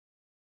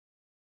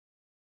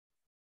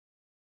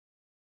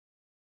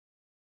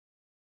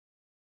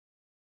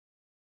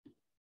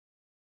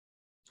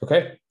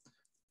Okay,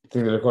 I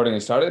think the recording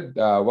is started.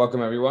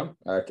 Welcome everyone.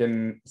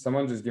 Can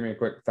someone just give me a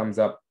quick thumbs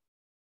up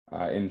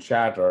in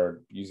chat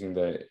or using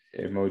the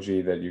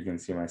emoji that you can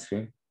see my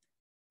screen?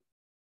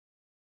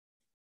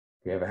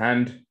 We have a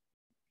hand.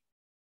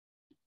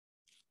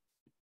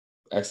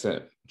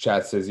 Excellent.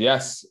 Chat says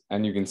yes,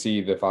 and you can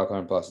see the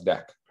Filecoin Plus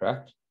deck,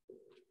 correct?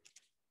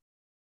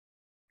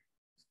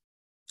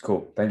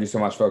 Cool. Thank you so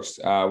much, folks.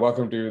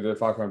 Welcome to the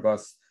Filecoin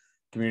Plus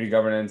Community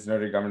Governance,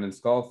 Notary Governance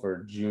call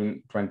for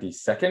June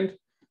 22nd.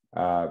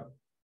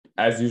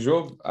 As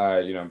usual,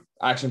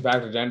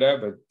 action-packed agenda,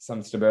 but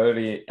some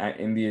stability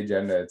in the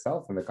agenda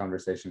itself and the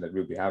conversation that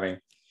we'll be having.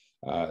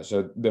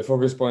 So the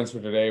focus points for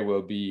today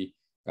will be,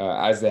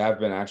 as they have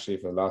been actually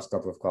for the last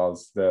couple of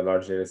calls, the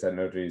large dataset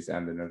notaries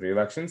and the notary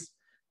elections.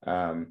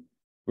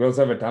 We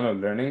also have a ton of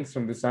learnings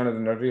from the start of the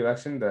notary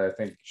election that I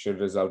think should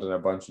result in a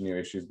bunch of new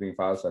issues being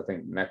filed. So I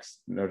think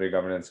next notary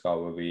governance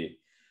call will be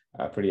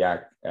pretty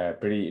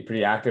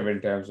active in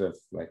terms of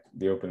like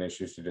the open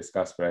issues to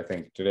discuss. But I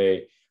think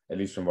today, at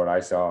least from what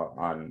I saw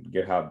on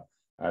GitHub,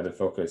 the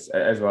focus,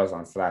 as well as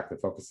on Slack, the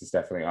focus is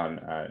definitely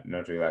on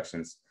notary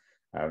elections.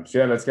 So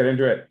yeah, let's get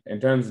into it. In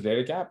terms of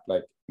DataCap,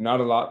 like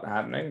not a lot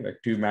happening, like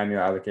 2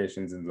 manual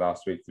allocations in the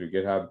last week through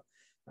GitHub,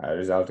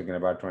 resulting in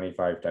about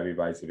 25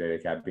 terabytes of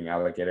DataCap being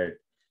allocated.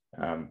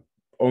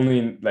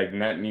 Only like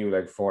net new,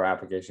 like 4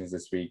 applications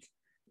this week.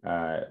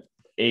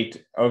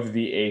 8 of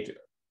the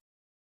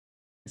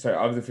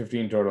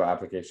 15 total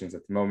applications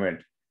at the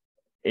moment,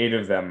 8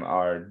 of them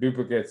are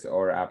duplicates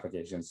or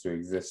applications to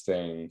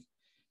existing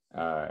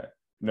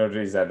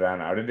notaries that ran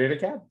out of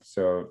DataCap.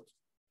 So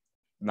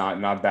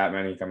not that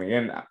many coming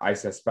in. I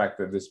suspect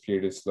that this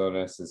period of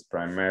slowness is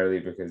primarily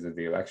because of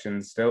the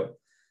election still.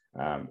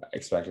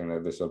 Expecting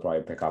that this will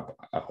probably pick up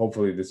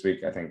hopefully this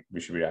week. I think we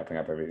should be wrapping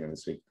up everything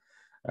this week.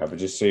 But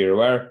just so you're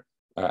aware,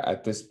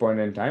 at this point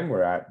in time,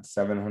 we're at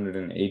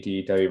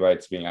 780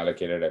 terabytes being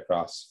allocated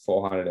across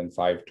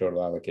 405 total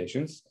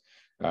allocations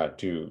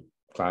to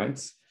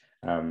clients.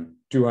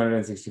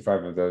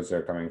 265 of those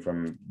are coming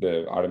from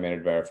the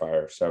automated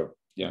verifier. So,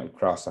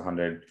 across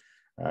 100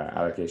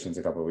 allocations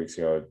a couple of weeks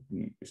ago,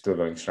 still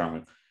going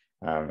strong.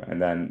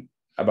 And then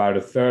about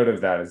a third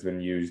of that has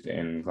been used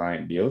in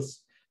client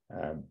deals,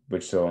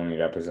 which still only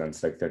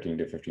represents like 13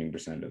 to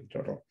 15% of the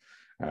total.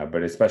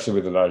 But especially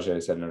with the large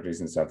dataset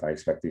notaries and stuff, I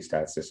expect these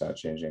stats to start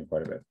changing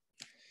quite a bit.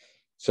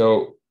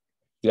 So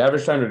the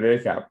average time to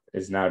DataCap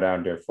is now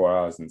down to 4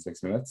 hours and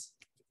 6 minutes.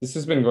 This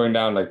has been going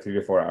down like 3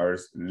 to 4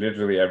 hours,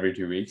 literally every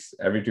 2 weeks.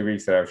 Every 2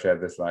 weeks that I've shared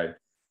this slide,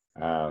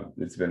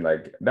 it's been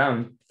like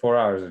down 4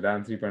 hours or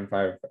down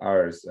 3.5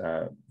 hours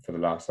for the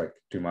last like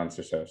 2 months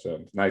or so.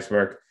 So nice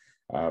work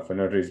for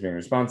notaries being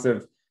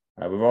responsive.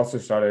 We've also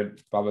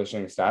started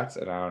publishing stats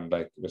around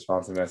like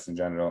responsiveness in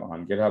general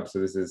on GitHub. So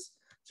this is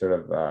sort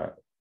of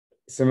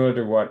similar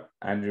to what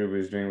Andrew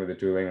was doing with the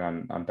tooling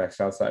on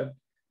textile side.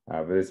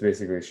 But this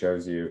basically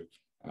shows you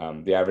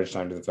the average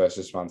time to the first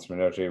response from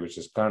a notary, which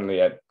is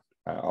currently at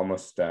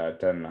almost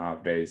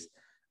 10.5 days,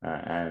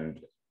 and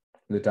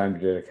the time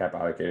to DataCap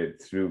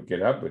allocated through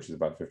GitHub, which is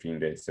about 15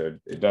 days. So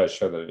it does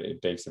show that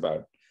it takes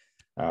about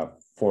 4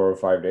 or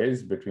 5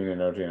 days between a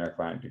notary and a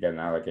client to get an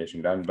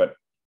allocation done. But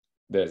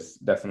there's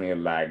definitely a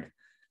lag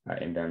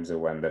in terms of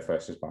when the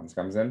first response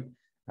comes in.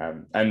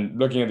 And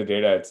looking at the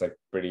data, it's like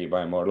pretty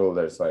bimodal.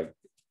 There's like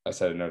a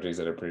set of notaries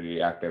that are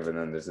pretty active, and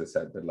then there's a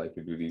set that like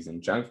to do these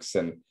in chunks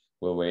and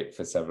we'll wait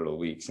for several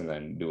weeks and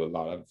then do a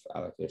lot of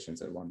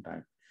allocations at one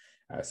time.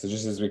 So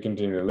just as we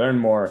continue to learn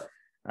more,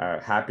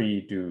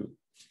 happy to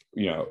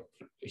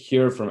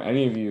hear from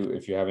any of you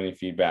if you have any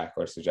feedback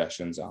or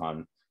suggestions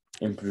on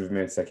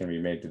improvements that can be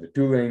made to the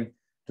tooling,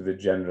 to the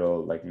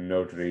general like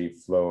notary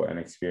flow and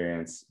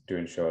experience to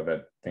ensure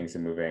that things are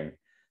moving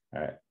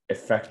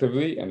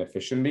effectively and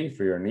efficiently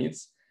for your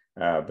needs,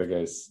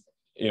 because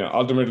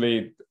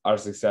ultimately our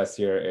success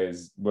here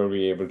is were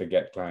we able to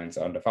get clients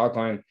onto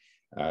Filecoin,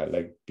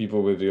 like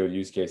people with real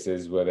use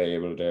cases, were they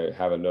able to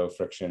have a low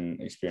friction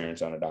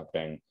experience on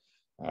adopting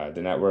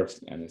the networks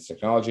and its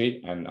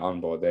technology and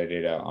onboard their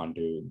data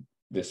onto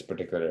this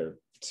particular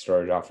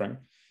storage offering.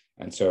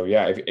 And so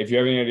yeah, if you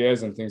have any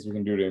ideas on things we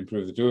can do to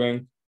improve the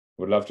tooling,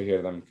 would love to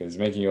hear them, because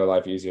making your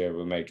life easier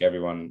will make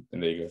everyone in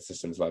the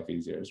ecosystem's life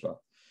easier as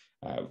well.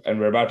 And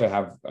we're about to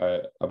have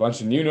a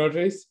bunch of new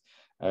notaries.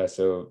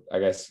 So I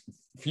guess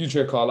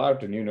future call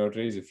out to new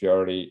notaries if you're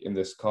already in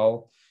this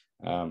call.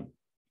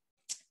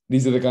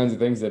 These are the kinds of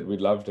things that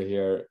we'd love to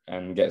hear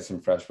and get some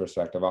fresh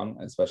perspective on,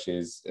 especially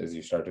as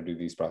you start to do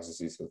these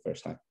processes for the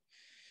first time.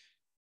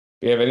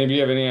 If you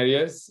have any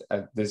ideas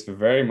at this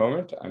very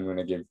moment, I'm going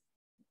to give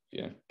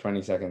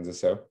 20 seconds or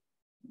so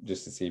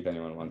just to see if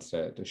anyone wants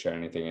to share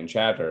anything in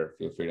chat, or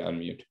feel free to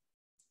unmute.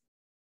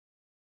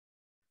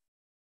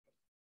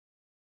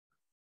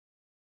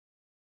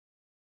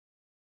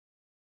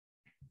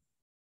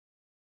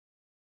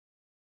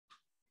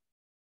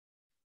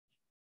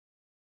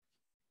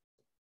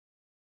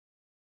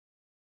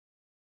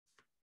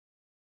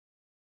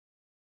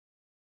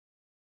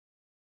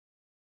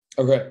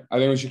 Okay, I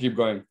think we should keep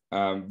going.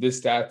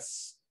 This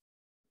stats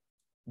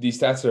these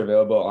stats are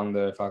available on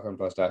the Filecoin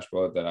Plus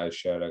dashboard that I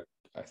shared,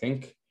 I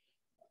think,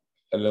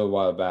 a little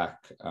while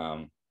back.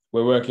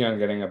 We're working on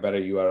getting a better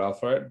URL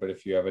for it, but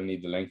if you ever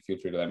need the link, feel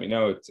free to let me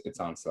know. It's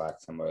on Slack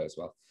somewhere as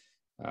well.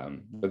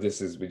 But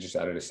we just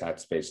added a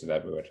stats page so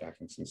that we were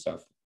tracking some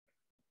stuff.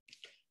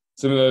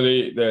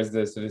 Similarly, there's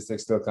the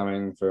statistics still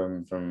coming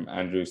from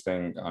Andrew's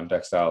thing on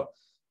textile,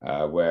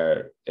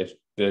 where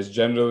there's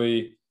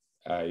generally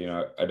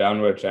a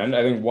downward trend.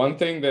 I think one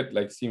thing that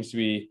like seems to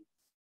be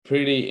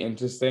pretty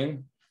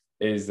interesting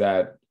is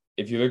that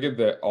if you look at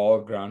the all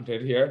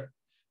granted here,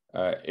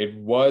 it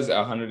was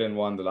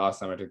 101 the last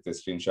time I took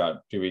this screenshot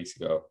 2 weeks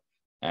ago,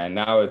 and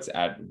now it's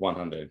at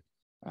 100.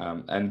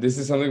 And this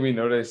is something we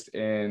noticed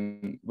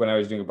when I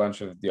was doing a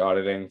bunch of the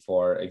auditing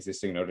for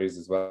existing notaries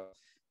as well,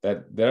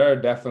 that there are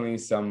definitely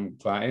some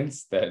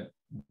clients that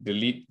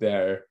delete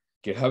their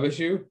GitHub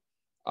issue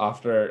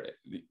after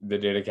the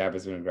DataCap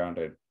has been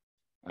granted.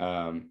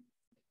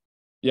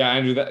 Yeah,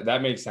 Andrew,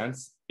 that makes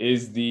sense.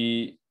 It's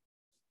the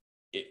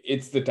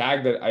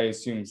tag that I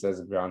assume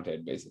says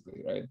granted,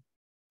 basically, right?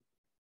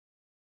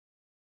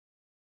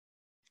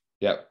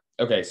 Yep.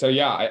 Okay. So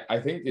yeah, I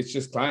think it's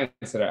just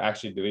clients that are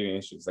actually deleting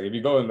issues. Like if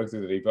you go and look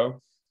through the repo,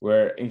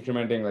 we're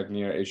incrementing like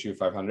near issue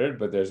 500,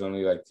 but there's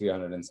only like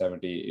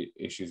 370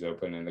 issues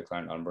open in the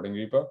client onboarding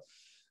repo.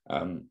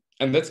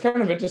 And that's kind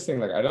of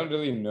interesting. Like I don't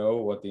really know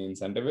what the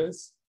incentive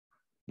is,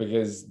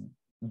 because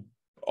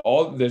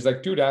there's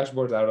like 2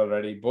 dashboards out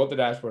already. Both the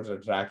dashboards are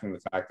tracking the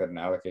fact that an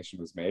allocation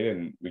was made,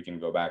 and we can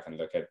go back and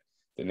look at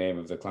the name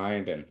of the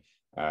client and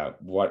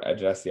what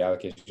address the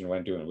allocation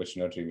went to and which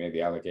notary made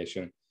the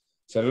allocation.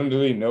 So I don't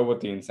really know what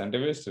the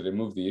incentive is to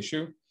remove the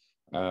issue.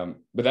 But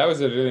that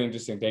was a really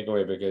interesting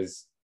takeaway,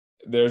 because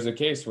there's a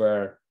case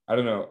where, I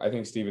don't know, I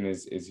think Stephen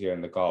is here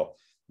in the call.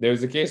 There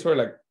was a case where,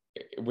 like,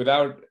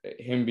 without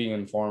him being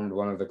informed,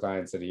 one of the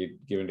clients that he'd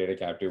given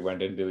DataCap to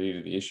went and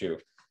deleted the issue.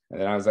 And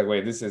then I was like,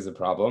 wait, this is a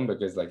problem,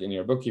 because like in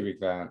your bookkeeping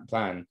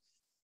plan,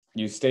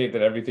 you state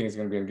that everything is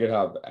going to be on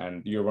GitHub,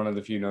 and you're one of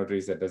the few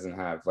notaries that doesn't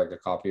have like a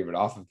copy of it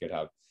off of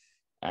GitHub.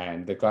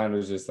 And the client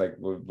was just like,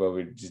 well,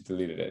 we just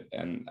deleted it.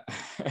 And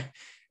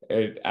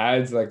it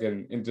adds like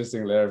an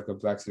interesting layer of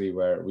complexity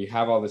where we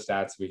have all the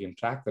stats, we can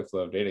track the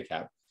flow of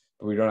DataCap,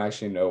 but we don't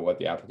actually know what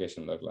the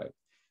application looked like.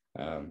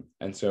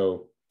 And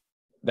so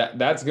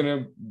that's going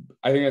to,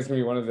 I think that's going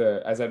to be one of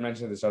the, as I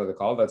mentioned at the start of the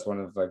call, that's one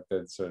of like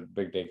the sort of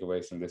big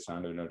takeaways from this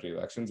round of notary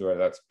elections, where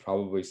that's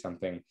probably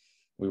something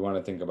we want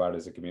to think about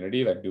as a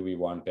community. Like, do we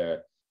want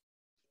to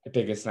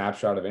take a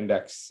snapshot of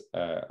index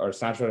or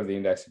snapshot of the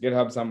index of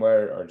GitHub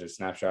somewhere, or just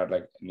snapshot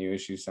like new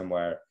issues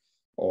somewhere?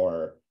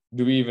 Or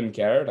do we even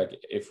care, like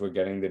if we're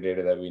getting the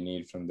data that we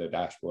need from the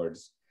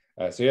dashboards?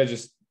 So yeah,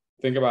 just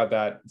think about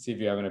that. See if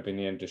you have an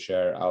opinion to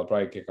share. I'll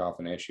probably kick off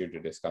an issue to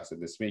discuss it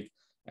this week,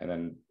 and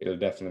then it'll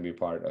definitely be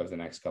part of the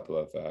next couple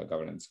of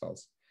governance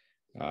calls.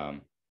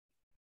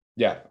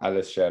 Yeah,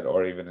 either shared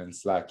or even in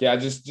Slack. Yeah,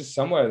 just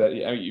somewhere that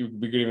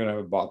we could even have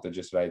a bot that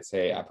just writes,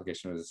 hey,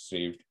 application was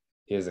received.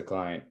 Here's a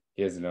client,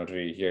 here's a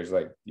notary, here's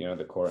like,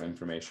 the core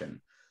information.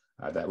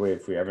 That way,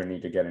 if we ever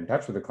need to get in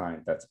touch with the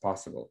client, that's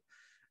possible.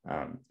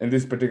 In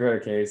this particular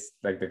case,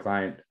 like the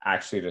client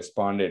actually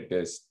responded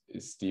to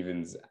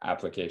Stephen's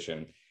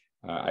application,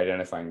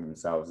 identifying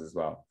themselves as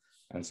well.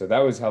 And so that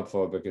was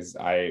helpful, because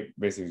I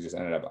basically just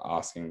ended up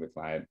asking the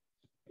client,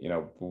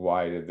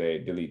 why did they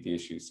delete the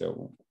issue?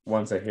 So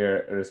once I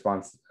hear a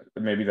response,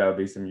 maybe that'll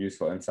be some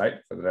useful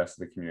insight for the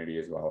rest of the community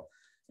as well,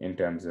 in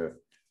terms of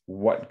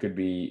what could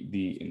be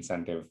the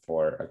incentive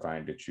for a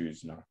client to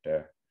choose not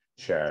to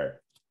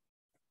share.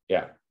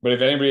 Yeah, but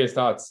if anybody has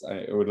thoughts,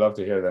 I would love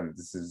to hear them.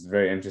 This is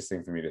very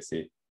interesting for me to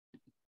see.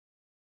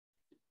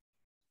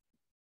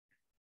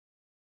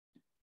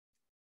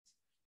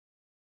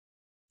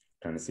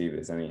 Trying to see if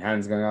there's any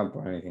hands going up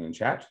or anything in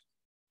chat.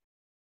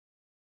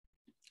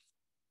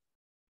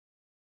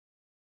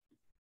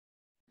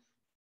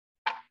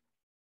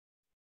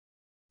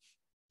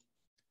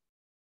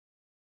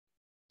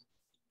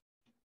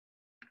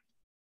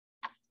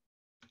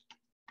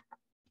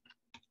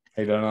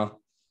 Hey, Donald.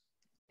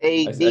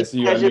 Hey, I see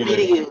you pleasure unmuted.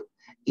 meeting you.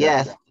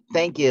 Yeah. Yes,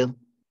 thank you.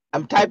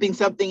 I'm typing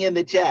something in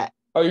the chat.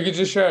 Oh, you could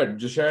just share it.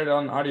 Just share it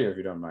on audio if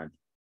you don't mind.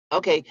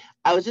 Okay,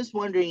 I was just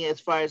wondering,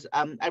 as far as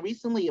I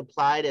recently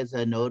applied as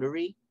a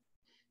notary,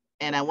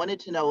 and I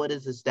wanted to know what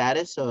is the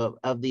status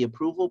of the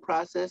approval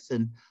process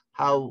and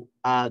how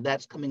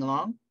that's coming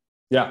along.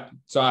 Yeah,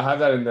 so I have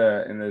that in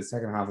the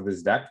second half of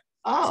this deck.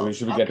 Oh, so we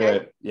should get to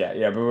it.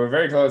 Yeah, but we're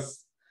very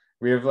close.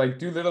 We have like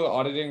 2 little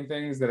auditing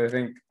things that I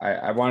think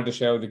I wanted to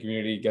share with the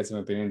community, get some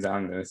opinions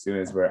on, and as soon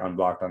as we're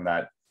unblocked on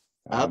that,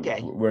 okay,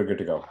 we're good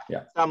to go.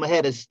 Yeah. So I'm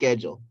ahead of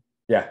schedule.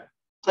 Yeah.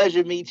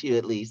 Pleasure to meet you,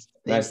 at least.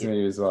 Nice to meet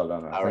you as well,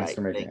 Donna. Thanks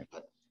for making it.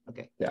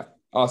 Okay. Yeah,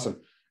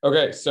 awesome.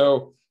 Okay,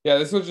 so yeah,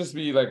 this will just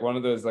be like one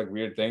of those like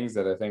weird things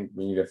that I think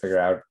we need to figure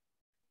out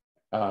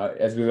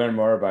as we learn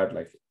more about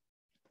like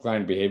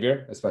client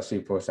behavior,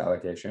 especially post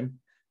allocation.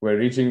 We're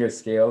reaching a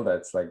scale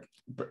that's like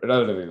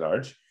relatively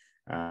large.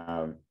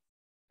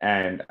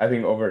 And I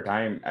think over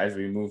time, as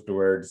we move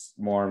towards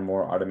more and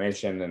more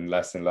automation and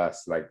less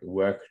like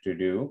work to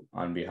do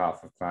on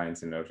behalf of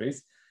clients and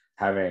notaries,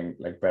 having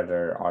like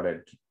better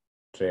audit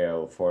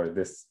trail for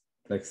this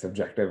like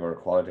subjective or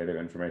qualitative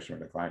information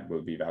with the client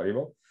will be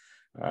valuable.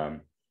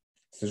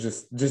 So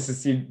just to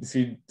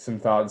see some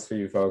thoughts for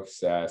you folks,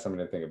 something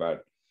to think about.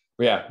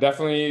 But yeah,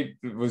 definitely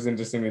it was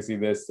interesting to see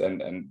this,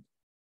 and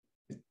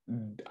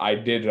I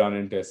did run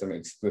into some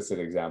explicit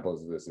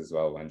examples of this as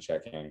well when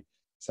checking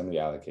some of the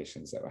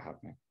allocations that were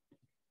happening.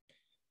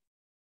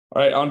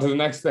 All right, on to the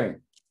next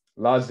thing,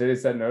 large data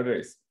set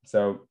notaries.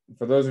 So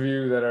for those of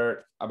you that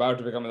are about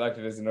to become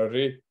elected as a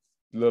notary,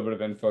 a little bit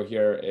of info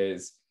here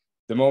is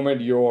the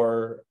moment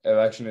your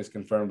election is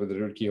confirmed with the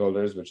root key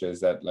holders, which is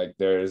that like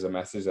there is a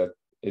message that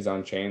is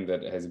on chain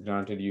that has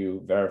granted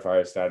you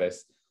verifier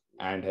status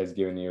and has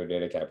given you a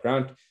DataCap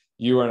grant,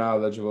 you are now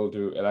eligible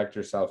to elect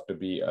yourself to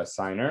be a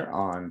signer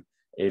on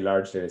a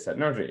large data set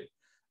notary.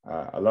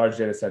 A large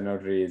data set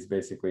notary is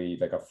basically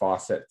like a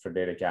faucet for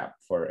DataCap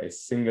for a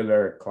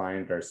singular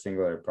client or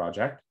singular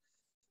project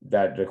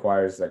that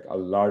requires like a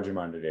large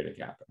amount of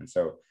DataCap. And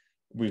so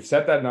we've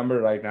set that number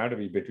right now to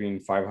be between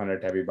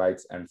 500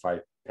 terabytes and 5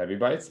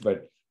 terabytes,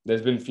 but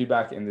there's been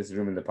feedback in this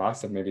room in the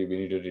past that maybe we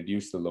need to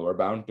reduce the lower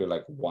bound to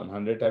like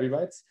 100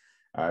 terabytes.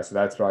 So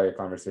that's probably a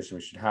conversation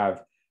we should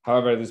have.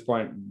 However, at this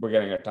point, we're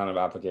getting a ton of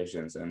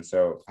applications. And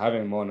so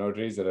having more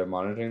notaries that are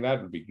monitoring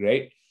that would be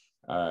great.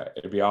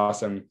 It'd be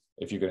awesome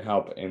if you could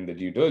help in the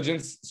due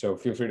diligence. So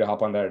feel free to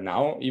hop on there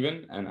now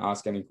even and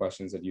ask any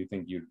questions that you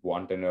think you'd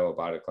want to know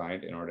about a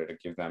client in order to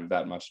give them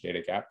that much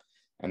data cap.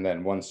 And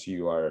then once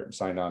you are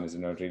signed on as a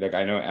notary, like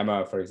I know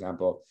Emma, for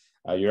example,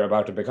 you're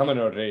about to become a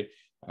notary,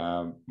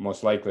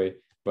 most likely,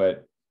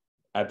 but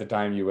at the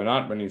time you were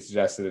not when you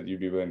suggested that you'd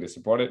be willing to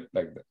support it.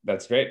 Like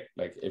that's great.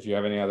 Like if you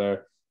have any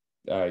other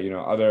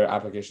other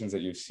applications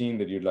that you've seen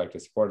that you'd like to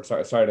support.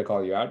 Sorry to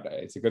call you out.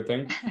 It's a good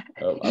thing.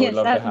 I would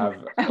love to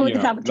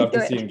have, love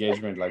to see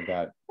engagement like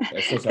that. So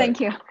sorry. Thank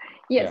you.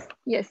 Yes,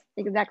 yes,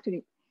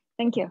 exactly.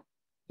 Thank you.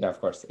 Yeah, of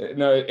course.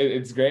 No,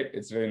 it's great.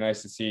 It's really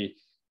nice to see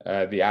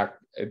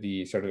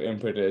the sort of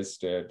impetus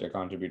to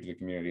contribute to the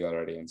community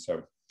already. And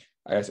so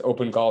I guess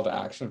open call to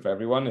action for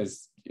everyone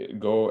is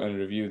go and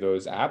review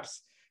those apps.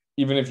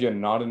 Even if you're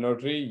not a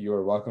notary,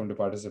 you're welcome to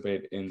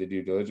participate in the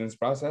due diligence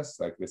process.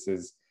 Like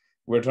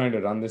we're trying to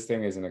run this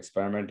thing as an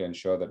experiment and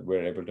show that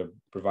we're able to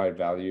provide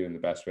value in the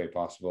best way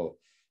possible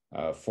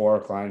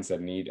for clients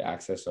that need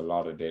access to a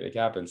lot of data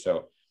cap. And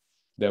so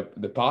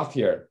the path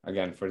here,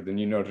 again, for the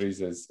new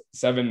notaries is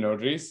 7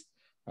 notaries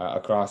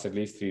across at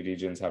least 3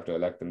 regions have to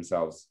elect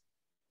themselves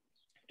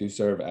to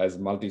serve as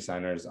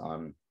multi-signers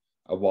on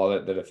a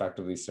wallet that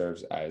effectively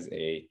serves as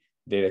a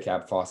data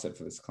cap faucet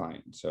for this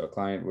client. So a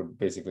client would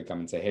basically come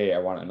and say, hey, I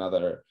want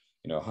another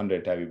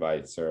 100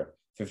 terabytes or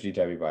 50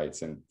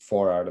 terabytes, and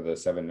 4 out of the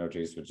 7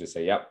 notaries would just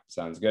say, yep,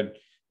 sounds good.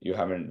 You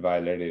haven't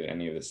violated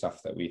any of the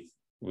stuff that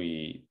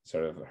we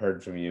sort of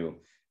heard from you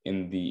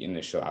in the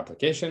initial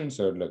application,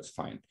 so it looks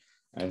fine.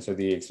 And so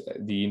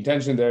the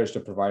intention there is to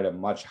provide a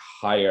much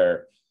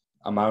higher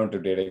amount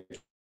of data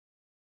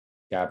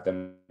cap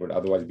than would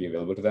otherwise be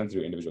available to them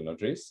through individual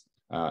notaries,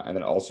 and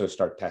then also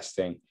start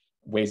testing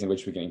ways in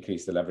which we can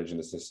increase the leverage in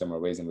the system or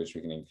ways in which we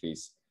can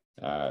increase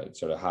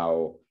sort of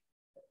how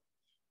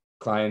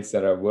clients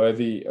that are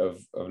worthy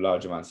of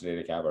large amounts of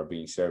data cap are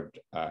being served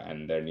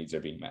and their needs are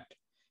being met.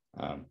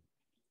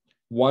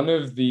 One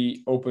of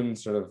the open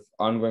sort of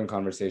ongoing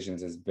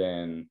conversations has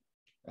been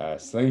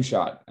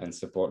Slingshot and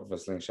support for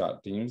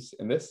Slingshot teams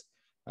in this.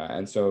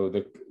 And so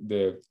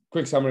the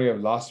quick summary of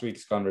last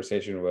week's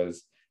conversation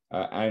was,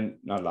 and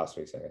not last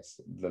week's, I guess,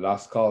 the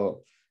last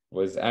call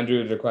was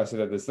Andrew requested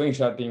that the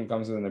Slingshot team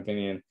comes with an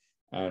opinion.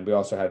 And we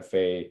also had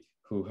Faye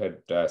who had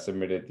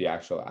submitted the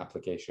actual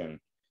application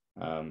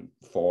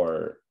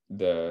for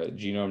the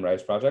Genome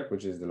Rights Project,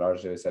 which is the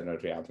large data set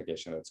notary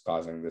application that's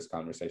causing this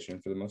conversation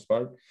for the most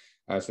part.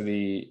 So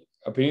the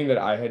opinion that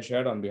I had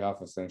shared on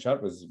behalf of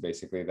Slingshot was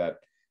basically that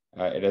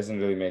it doesn't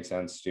really make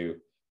sense to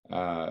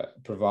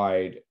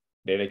provide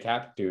data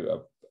cap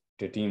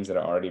to teams that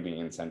are already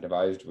being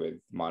incentivized with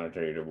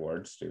monetary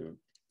rewards to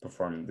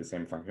perform the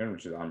same function,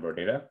 which is onboard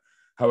data.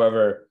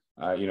 However,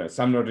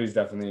 some notaries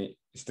definitely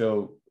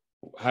still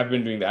have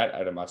been doing that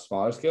at a much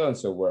smaller scale. And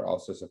so we're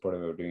also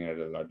supportive of doing it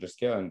at a larger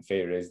scale. And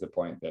Faye raised the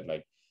point that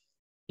like,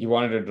 he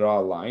wanted to draw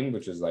a line,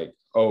 which is like,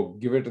 oh,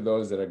 give it to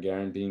those that are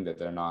guaranteeing that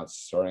they're not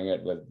storing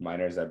it with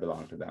minors that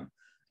belong to them.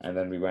 And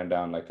then we went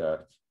down like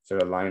a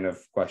sort of line of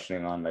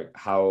questioning on like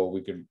how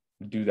we could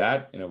do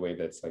that in a way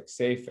that's like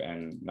safe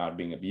and not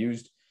being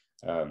abused.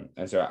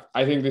 And so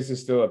I think this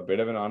is still a bit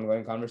of an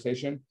ongoing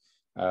conversation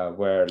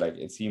where like,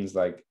 it seems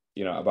like,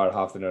 about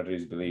half the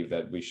notaries believe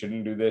that we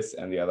shouldn't do this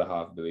and the other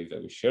half believe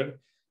that we should.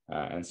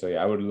 And so,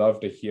 yeah, I would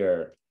love to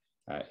hear,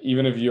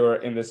 even if you're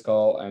in this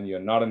call and you're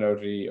not a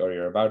notary or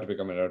you're about to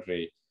become a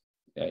notary,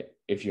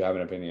 if you have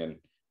an opinion.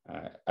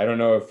 I don't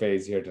know if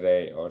Faye's here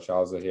today or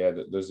Charles is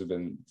here. Those have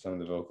been some of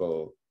the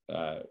vocal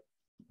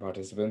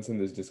participants in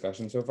this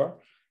discussion so far.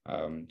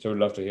 So we'd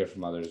love to hear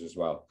from others as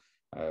well.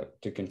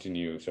 to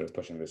continue sort of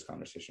pushing this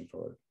conversation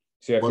forward.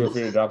 So yeah, Well, feel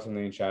free to drop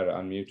something in chat or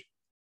unmute.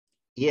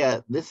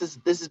 yeah, this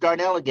is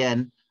Darnell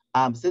again.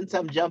 Since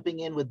I'm jumping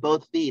in with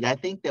both feet, I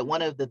think that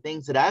one of the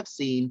things that I've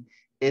seen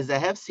is I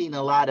have seen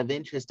a lot of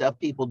interest of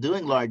people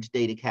doing large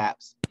data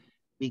caps,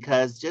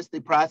 because just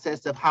the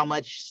process of how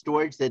much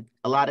storage that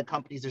a lot of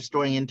companies are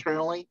storing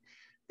internally,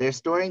 they're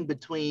storing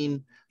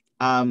between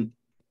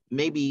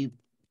maybe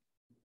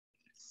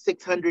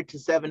 600 to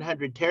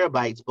 700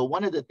 terabytes. But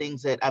one of the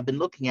things that I've been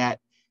looking at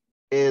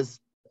is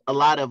a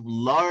lot of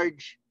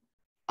large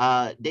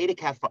data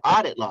cap for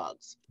audit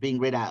logs being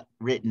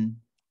written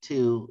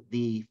to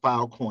the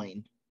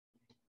Filecoin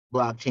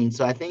blockchain.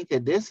 So I think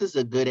that this is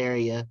a good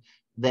area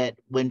that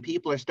when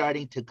people are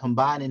starting to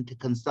combine and to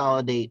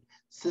consolidate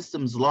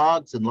systems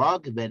logs and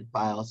log event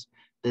files,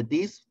 that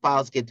these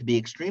files get to be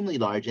extremely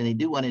large and they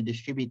do want to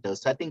distribute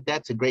those. So I think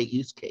that's a great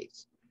use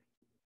case.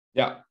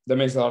 Yeah, that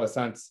makes a lot of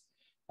sense.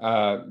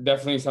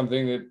 Definitely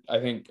something that I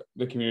think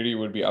the community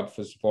would be up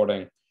for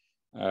supporting,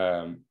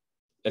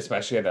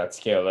 especially at that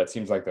scale. That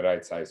seems like the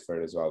right size for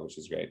it as well, which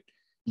is great.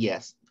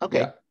 Yes. Okay.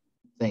 Yeah.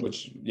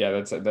 Thanks.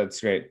 That's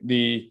great.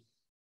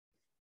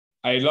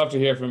 I'd love to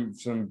hear from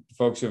some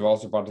folks who've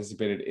also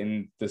participated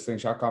in the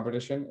Slingshot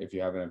competition, if you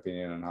have an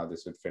opinion on how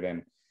this would fit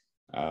in.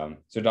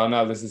 So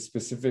Donnell, this is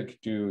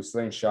specific to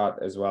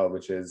Slingshot as well,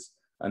 which is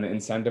an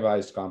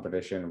incentivized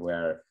competition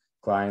where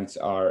clients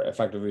are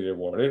effectively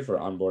rewarded for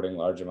onboarding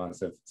large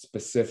amounts of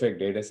specific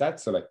data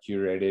sets, so like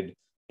curated,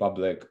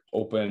 public,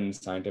 open,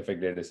 scientific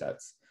data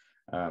sets.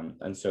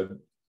 And so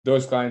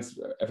those clients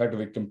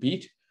effectively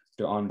compete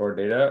to onboard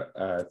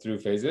data through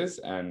phases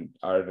and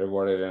are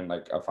rewarded in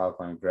like a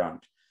Filecoin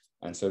grant.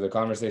 And so the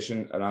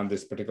conversation around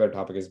this particular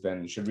topic has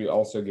been, should we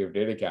also give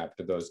DataCap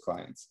to those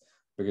clients?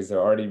 Because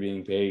they're already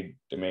being paid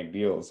to make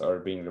deals or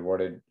being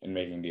rewarded in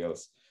making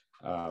deals.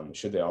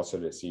 Should they also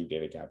receive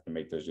DataCap to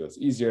make those deals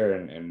easier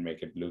and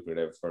make it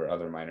lucrative for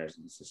other miners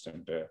in the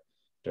system to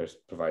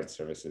provide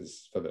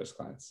services for those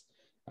clients?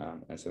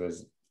 And so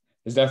there's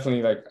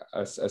definitely like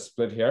a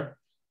split here.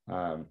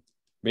 But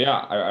yeah,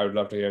 I would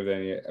love to hear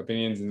any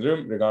opinions in the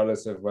room,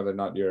 regardless of whether or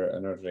not you're a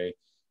notary.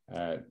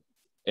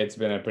 It's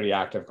been a pretty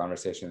active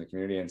conversation in the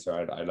community. And so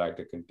I'd like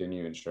to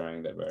continue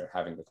ensuring that we're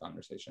having the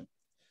conversation.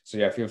 So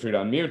yeah, feel free to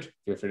unmute,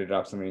 feel free to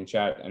drop something in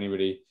chat,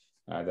 anybody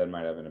that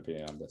might have an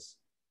opinion on this.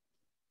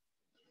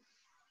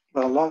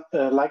 Well,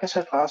 like I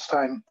said last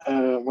time,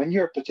 when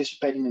you're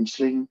participating in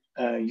Sling,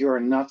 you're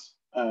not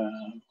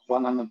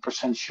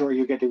 100% sure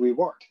you get a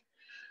reward.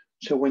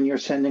 So when you're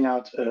sending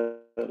out a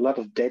lot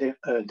of data,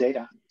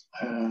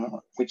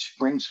 which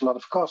brings a lot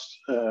of cost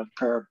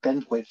per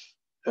bandwidth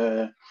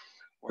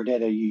or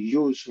data you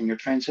use in your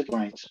transit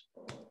lines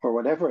or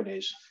whatever it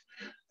is,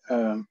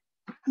 the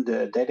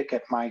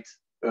DataCap might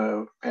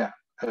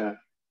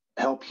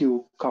help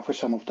you cover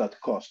some of that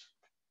cost.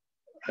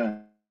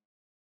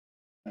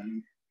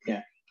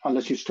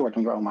 Unless you store it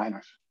on your own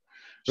miners.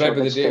 Right,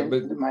 So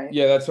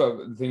that's what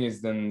the thing is.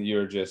 Then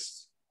you're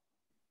just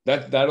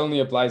that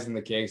only applies in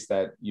the case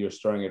that you're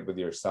storing it with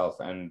yourself.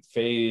 And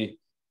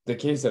the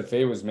case that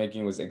Faye was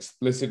making was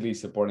explicitly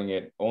supporting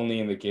it only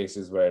in the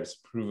cases where it's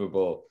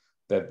provable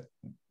that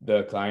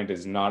the client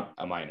is not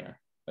a miner,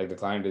 like the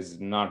client is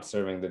not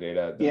serving the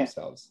data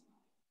themselves.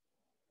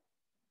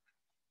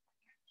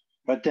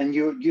 But then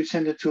you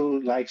send it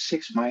to like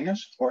 6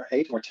 miners or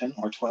 8 or 10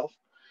 or 12.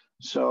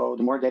 So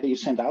the more data you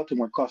send out, the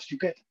more cost you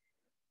get.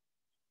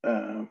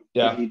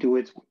 If you do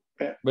it,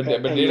 but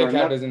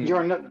DataCap doesn't.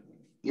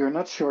 You're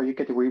not sure you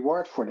get a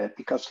reward for that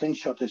because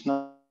Slingshot is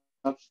not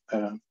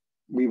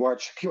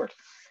reward secured.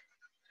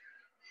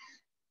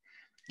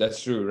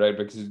 That's true, right?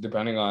 Because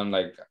depending on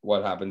like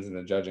what happens in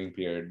the judging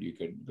period, you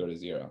could go to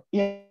 0.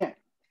 Yeah.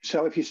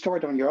 So if you store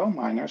it on your own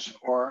miners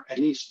or at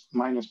least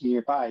miners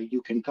nearby,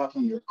 you can cut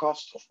on your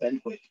cost of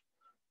bandwidth.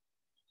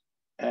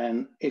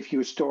 And if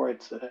you store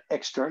it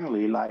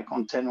externally, like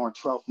on 10 or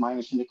 12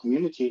 miners in the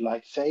community,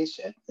 like Faye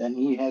said, then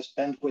he has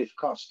bandwidth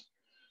cost.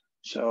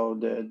 So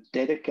the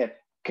DataCap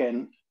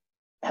can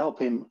help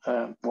him,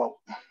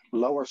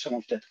 lower some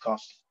of that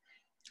cost.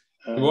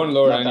 He won't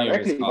lower any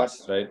of his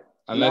costs, right?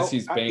 Unless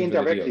he's paying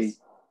for the deals.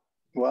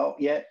 Well,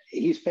 yeah,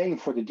 he's paying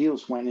for the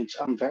deals when it's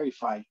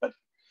unverified. But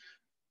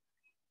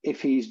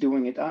if he's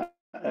doing it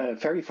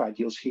verified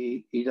deals,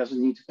 he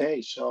doesn't need to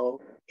pay. So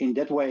in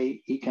that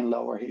way, he can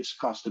lower his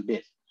cost a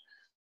bit.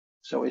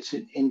 So it's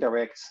an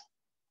indirect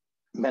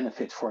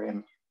benefit for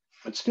him,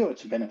 but still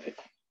it's a benefit.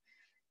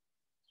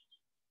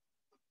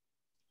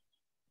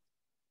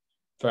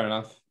 Fair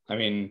enough. I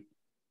mean,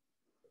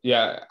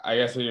 yeah, I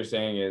guess what you're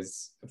saying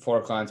is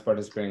for clients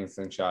participating in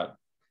Slingshot,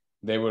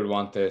 they would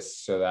want this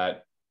so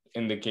that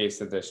in the case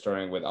that they're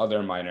storing with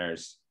other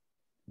miners,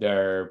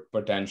 their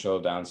potential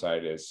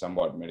downside is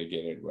somewhat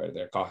mitigated where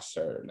their costs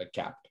are like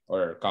capped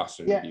or costs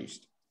are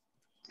reduced.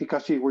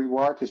 Because the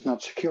reward is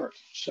not secured.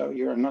 So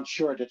you're not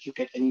sure that you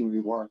get any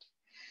reward.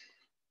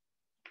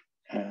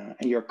 And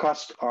your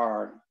costs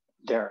are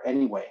there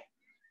anyway.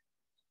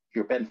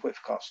 Your bandwidth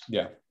cost.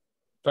 Yeah,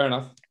 fair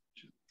enough.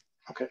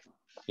 Okay.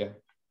 Yeah.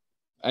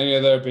 Any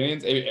other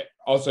opinions?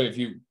 Also, if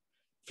you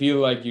feel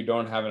like you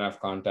don't have enough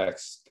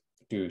context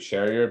to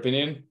share your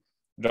opinion,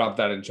 drop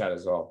that in chat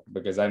as well,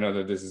 because I know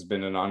that this has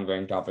been an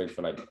ongoing topic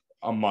for like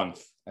a month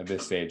at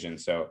this stage.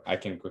 And so I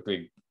can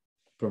quickly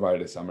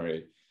provide a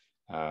summary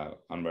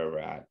on where we're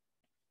at.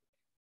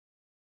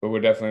 But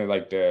we'd definitely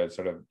like to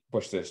sort of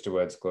push this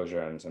towards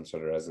closure and some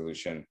sort of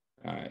resolution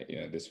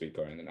this week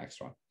or in the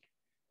next one.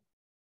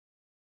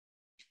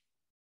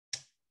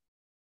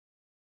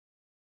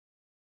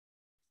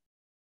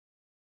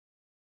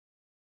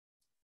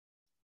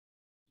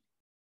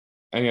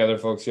 Any other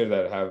folks here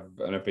that have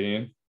an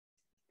opinion?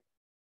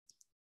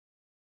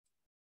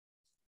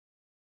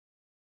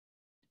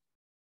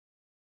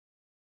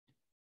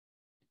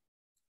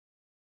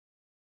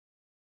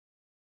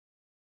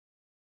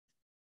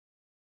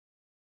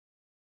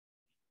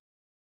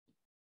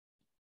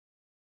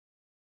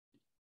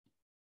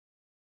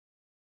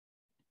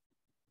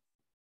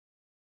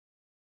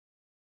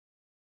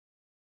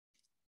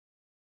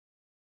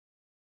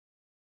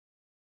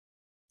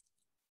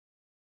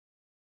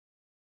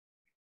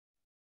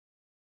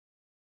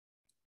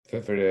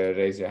 Feel free to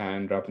raise your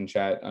hand, drop in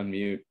chat,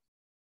 unmute.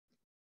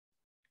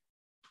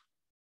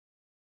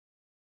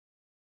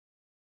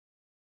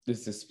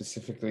 This is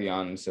specifically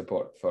on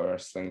support for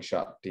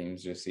Slingshot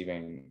teams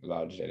receiving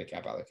large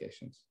DataCap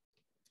allocations.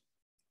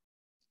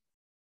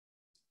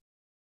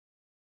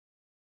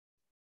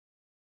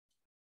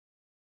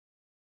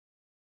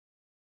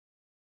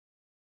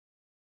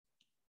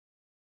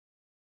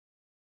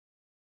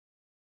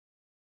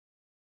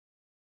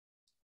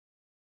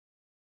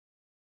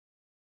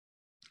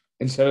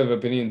 Instead of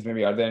opinions,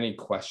 maybe are there any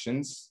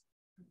questions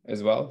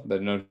as well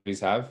that notaries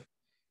have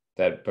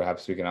that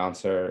perhaps we can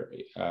answer,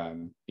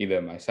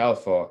 either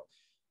myself or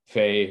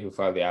Faye, who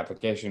filed the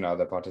application, or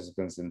the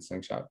participants in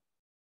Slingshot?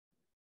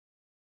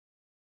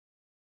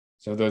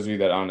 So those of you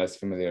that aren't as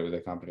familiar with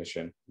the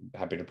competition,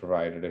 happy to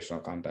provide additional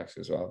context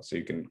as well, so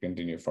you can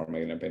continue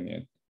forming an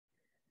opinion.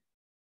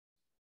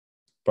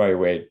 Probably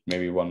wait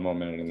maybe one more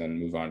minute and then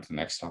move on to the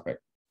next topic.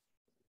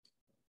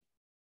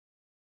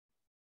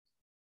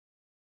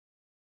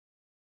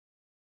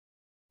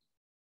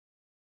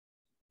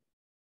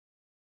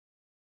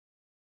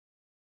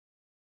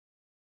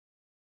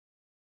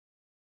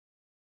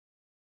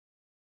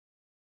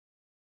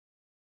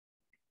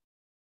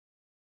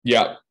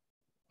 Yeah,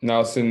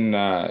 Nelson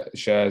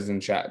shares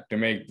in chat, to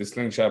make the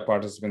Slingshot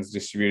participants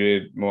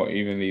distributed more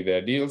evenly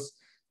their deals,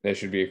 there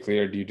should be a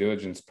clear due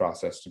diligence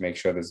process to make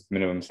sure there's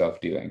minimum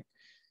self-dealing.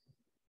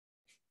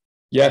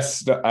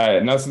 Yes,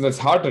 Nelson, that's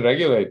hard to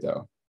regulate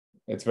though.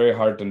 It's very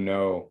hard to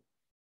know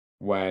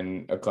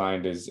when a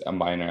client is a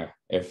minor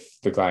if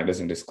the client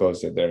doesn't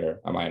disclose that they're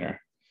a minor.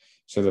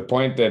 So the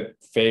point that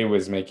Faye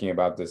was making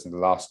about this in the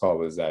last call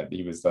was that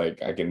he was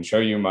like, I can show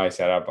you my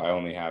setup. I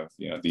only have,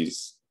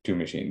 these 2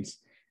 machines,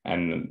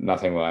 and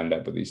nothing will end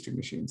up with these 2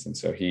 machines. And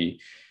so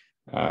he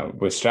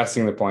was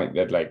stressing the point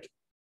that like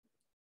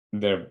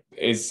there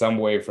is some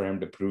way for him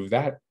to prove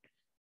that,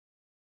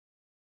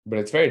 but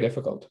it's very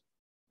difficult.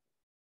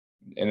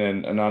 In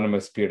an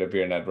anonymous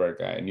peer-to-peer network,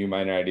 a new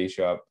minor ID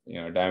show up,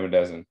 a dime a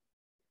dozen.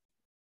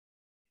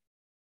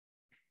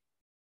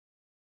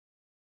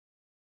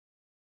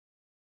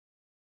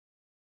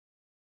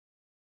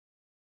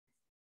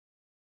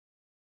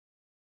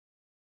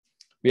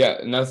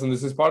 Yeah, Nelson,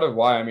 this is part of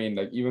why,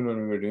 even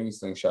when we were doing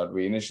Slingshot,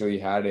 we initially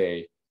had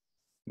a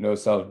no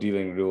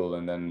self-dealing rule.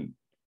 And then,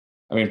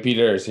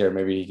 Peter is here.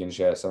 Maybe he can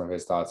share some of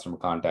his thoughts from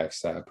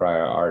context,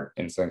 prior art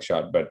in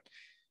Slingshot. But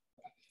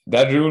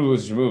that rule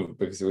was removed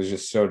because it was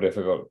just so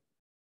difficult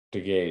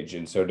to gauge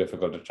and so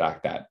difficult to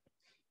track that.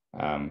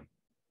 And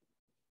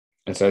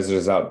so as a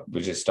result, we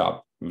just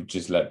stopped. We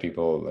just let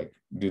people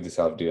do the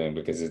self-dealing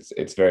because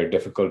it's very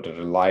difficult to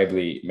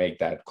reliably make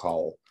that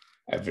call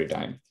every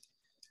time.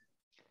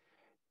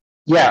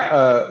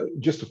 Yeah,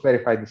 just to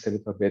clarify this a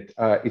little bit,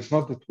 it's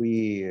not that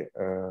we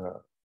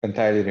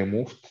entirely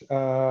removed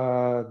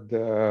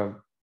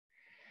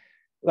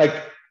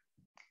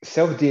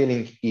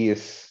self-dealing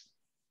is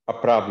a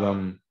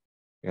problem,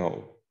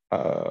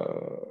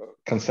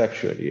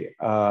 conceptually.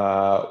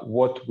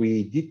 What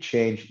we did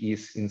change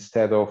is,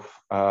 instead of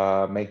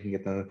making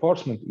it an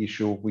enforcement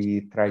issue,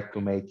 we tried to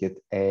make it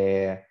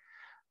an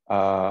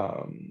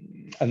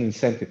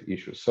incentive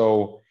issue.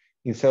 So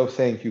instead of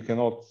saying you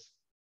cannot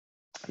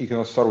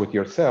store with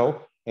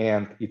yourself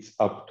and it's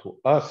up to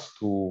us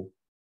to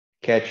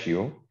catch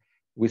you,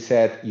 we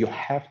said you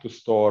have to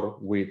store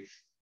with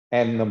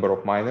n number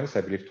of minors.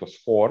 I believe it was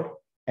 4,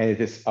 and it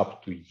is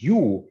up to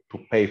you to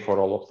pay for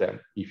all of them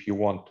if you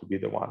want to be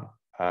the one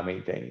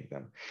maintaining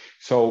them.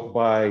 So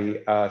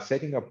by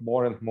setting up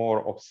more and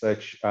more of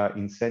such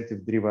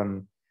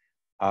incentive-driven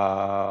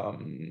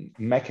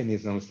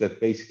mechanisms that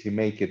basically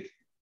make it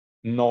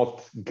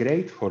not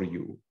great for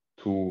you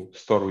to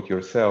store with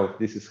yourself,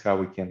 this is how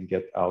we can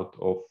get out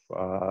of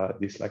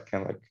this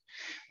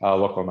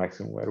local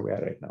maximum where we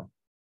are right now.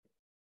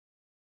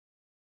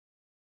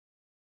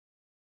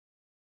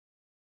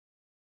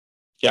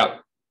 Yeah,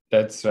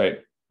 that's right.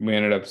 We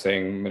ended up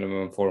saying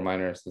minimum 4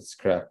 minors. That's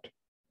correct.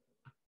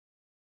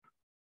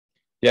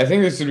 Yeah, I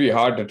think this would be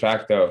hard to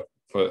track though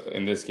for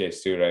in this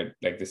case too, right?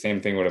 Like the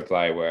same thing would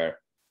apply where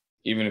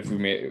even if we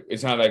made,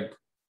 it's not like,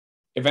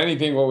 if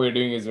anything, what we're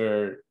doing is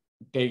we're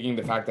taking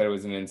the fact that it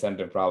was an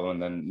incentive problem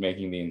and then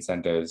making the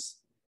incentives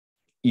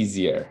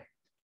easier,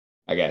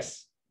 I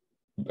guess,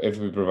 if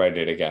we provide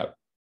DataCap.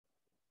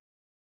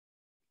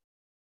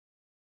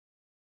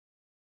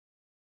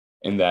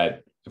 In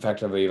that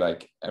effectively,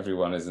 like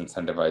everyone is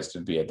incentivized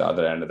to be at the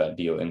other end of that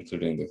deal,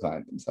 including the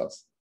client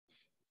themselves.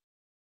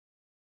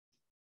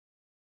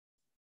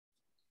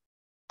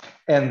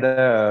 And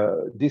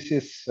this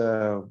is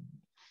a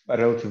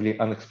relatively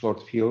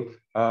unexplored field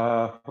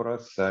for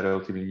us,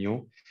 relatively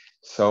new.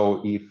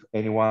 So if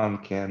anyone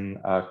can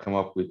come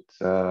up with,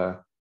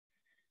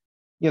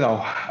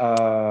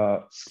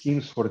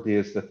 schemes for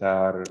this that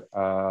are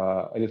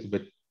a little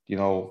bit,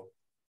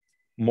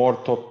 more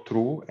thought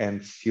through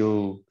and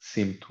still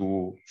seem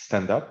to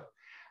stand up,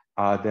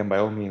 then by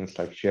all means,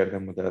 like share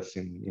them with us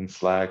in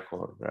Slack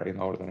or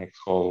or the next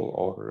call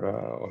or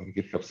on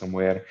GitHub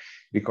somewhere.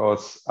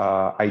 Because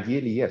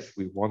ideally, yes,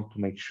 we want to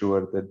make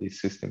sure that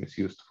this system is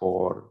used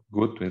for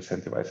good, to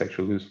incentivize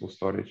actual useful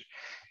storage,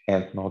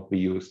 and not be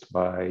used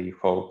by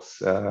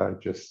folks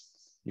just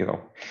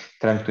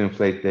trying to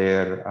inflate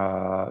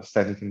their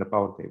standing in the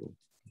power table.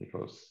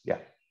 Because yeah,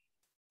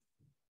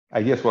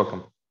 ideas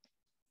welcome.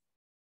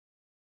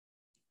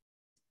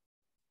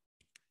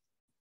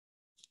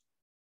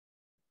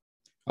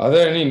 Are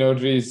there any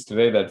notaries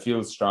today that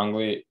feel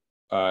strongly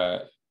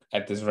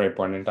at this very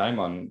point in time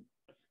on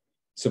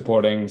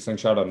supporting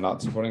Slingshot or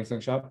not supporting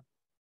Slingshot?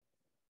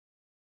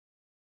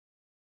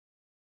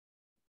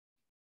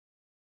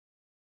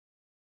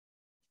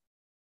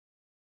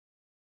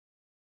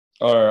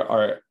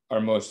 Or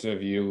are most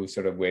of you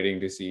sort of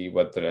waiting to see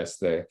what the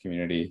rest of the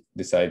community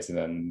decides and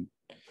then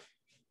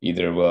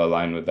either will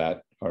align with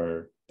that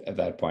or at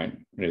that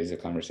point raise a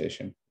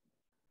conversation?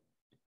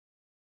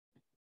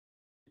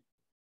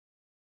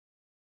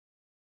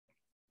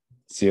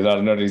 See a lot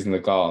of notaries in the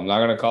call. I'm not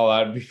going to call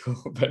out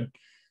people, but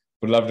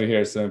would love to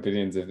hear some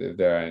opinions if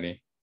there are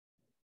any.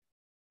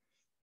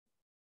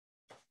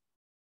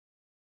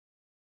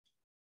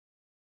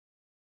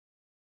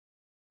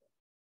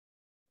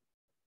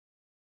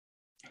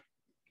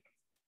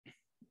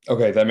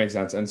 Okay, that makes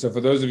sense. And so for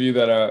those of you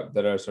that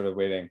are sort of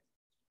waiting,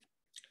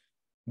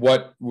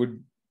 what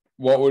would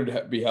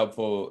be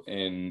helpful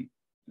in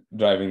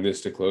driving this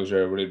to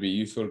closure? Would it be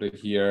useful to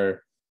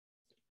hear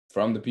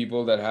from the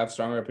people that have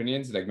stronger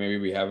opinions? Like maybe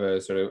we have a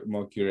sort of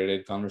more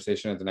curated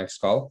conversation at the next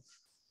call,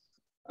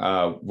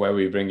 where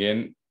we bring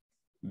in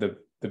the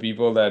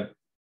people that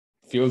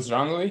feel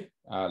strongly.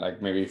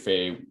 Like maybe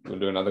Faye will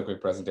do another quick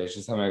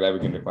presentation, something like that. We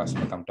can request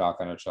him to come talk.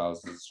 I know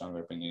Charles has a stronger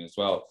opinion as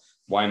well.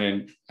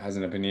 Winan has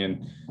an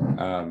opinion.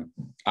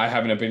 I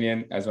have an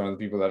opinion as one of the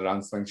people that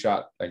run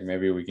Slingshot. Like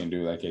maybe we can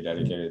do like a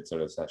dedicated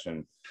sort of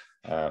session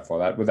for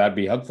that. Would that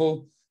be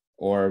helpful?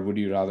 Or would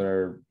you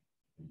rather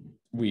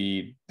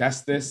we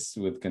test this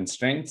with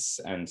constraints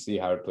and see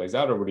how it plays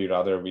out? Or would you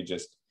rather we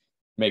just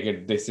make a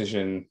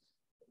decision,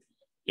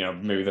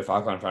 maybe the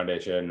Filecoin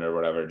Foundation or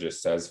whatever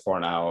just says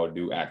for now,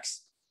 do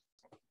X?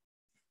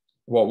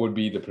 What would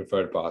be the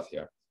preferred path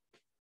here?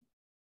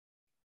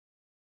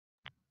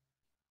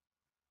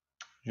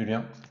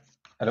 Julien,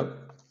 hello?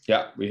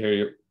 Yeah, we hear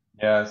you.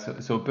 Yeah,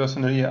 so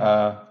personally,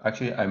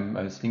 actually, I'm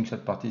a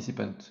Slingshot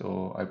participant,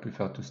 so I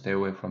prefer to stay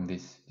away from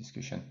this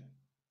discussion.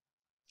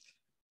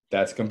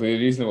 That's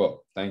completely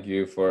reasonable. Thank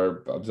you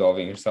for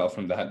absolving yourself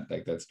from that.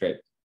 Like, that's great.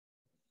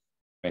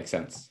 Makes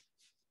sense.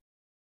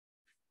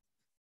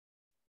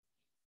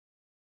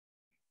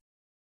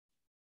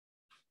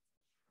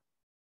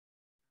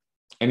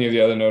 Any of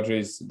the other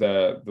notaries,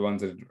 the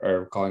ones that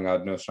are calling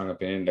out no strong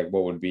opinion, like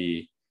what would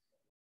be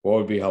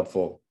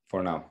helpful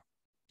for now,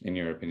 in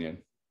your opinion?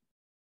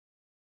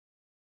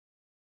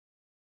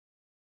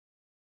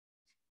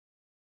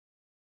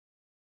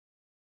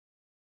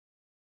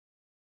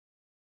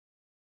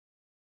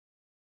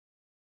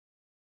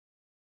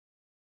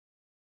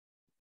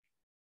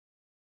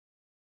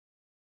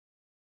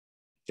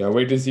 Yeah,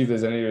 wait to see if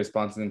there's any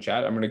responses in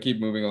chat. I'm going to keep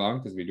moving along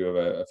because we do have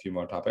a few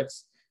more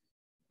topics.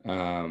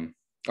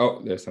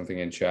 Oh, there's something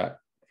in chat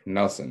from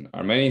Nelson.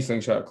 Are many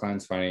Slingshot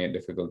clients finding it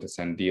difficult to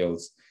send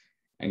deals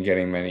and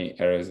getting many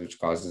errors, which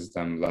causes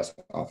them less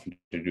often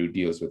to do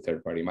deals with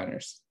third-party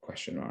miners?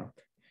 Question mark.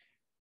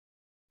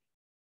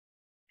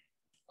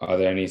 Are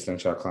there any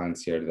Slingshot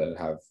clients here that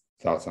have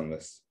thoughts on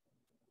this?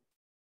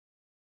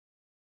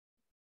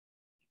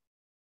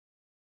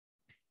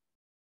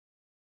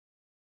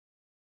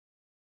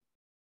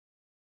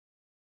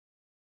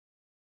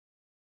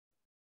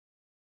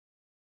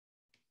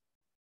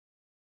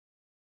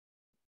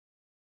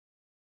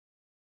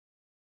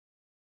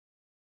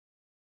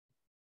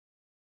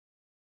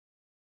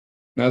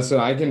 Now, so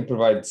I can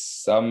provide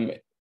some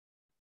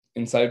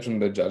insight from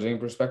the judging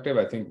perspective.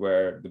 I think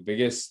where the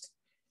biggest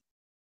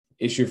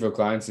issue for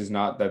clients is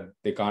not that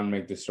they can't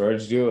make the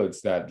storage deal,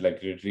 it's that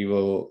like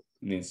retrieval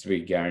needs to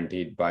be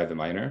guaranteed by the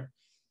miner.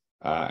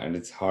 And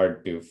it's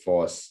hard to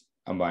force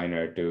a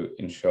miner to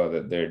ensure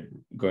that they're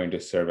going to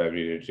serve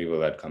every retrieval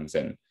that comes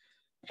in.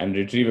 And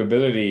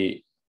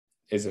retrievability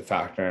is a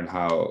factor in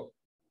how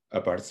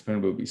a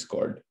participant will be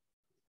scored.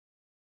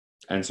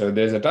 And so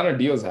there's a ton of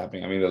deals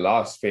happening. I mean, the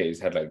last phase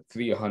had like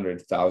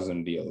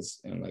 300,000 deals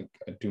in like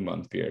a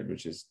 2-month period,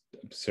 which is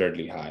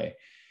absurdly high.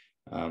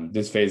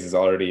 This phase is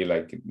already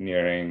like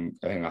nearing,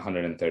 I think,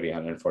 130,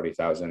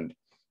 140,000,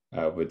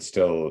 with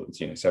still,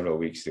 several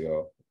weeks to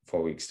go,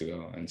 4 weeks to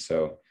go. And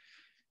so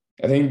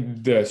I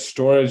think the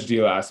storage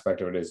deal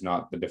aspect of it is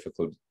not the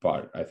difficult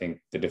part. I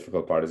think the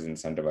difficult part is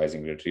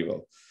incentivizing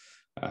retrieval.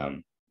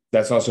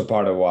 That's also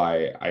part of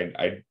why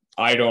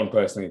I don't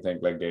personally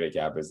think like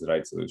DataCap is the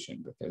right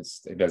solution,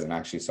 because it doesn't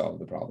actually solve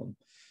the problem.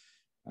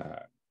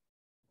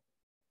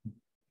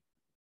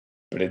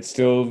 But it's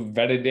still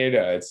vetted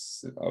data.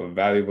 It's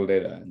valuable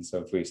data. And so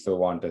if we still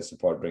want to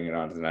support bringing it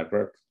onto the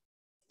network,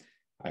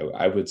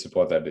 I would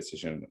support that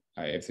decision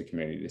if the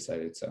community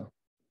decided so.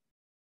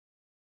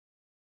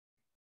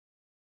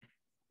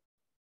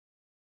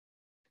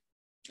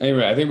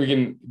 Anyway, I think we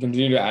can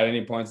continue to add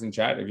any points in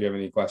chat if you have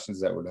any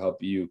questions that would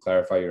help you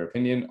clarify your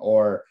opinion,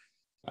 or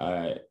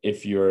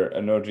if you're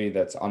a notary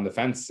that's on the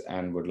fence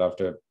and would love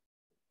to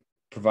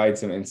provide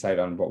some insight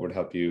on what would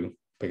help you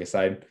pick a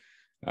side,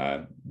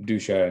 do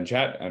share in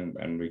chat,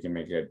 and we can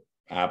make it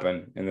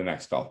happen in the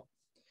next call.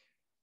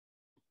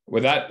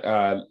 With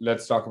that,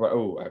 let's talk about,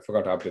 I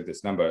forgot to update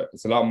this number.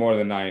 It's a lot more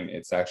than 9.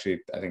 It's actually,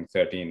 I think,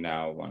 13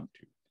 now. 1,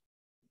 2.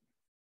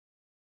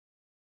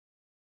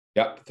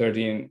 Yep,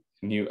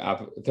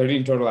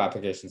 13 total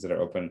applications that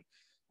are open.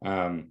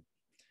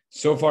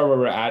 So far where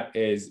we're at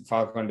is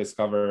Filecoin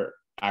Discover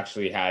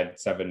actually had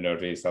 7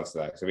 notaries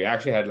self-select. So we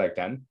actually had like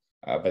 10,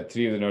 but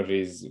 3 of the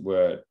notaries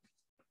were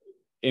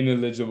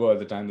ineligible at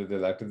the time that they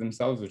elected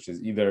themselves, which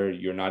is either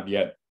you're not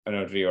yet a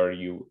notary or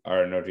you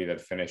are a notary that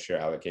finished your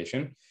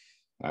allocation.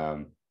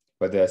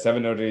 But there are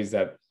 7 notaries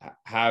that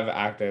have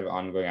active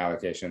ongoing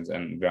allocations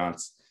and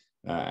grants.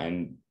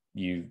 And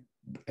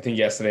I think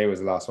yesterday was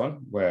the last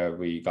one where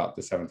we got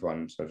the 7th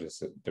one, so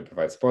just to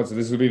provide support. So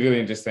this will be really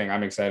interesting.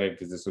 I'm excited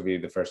because this will be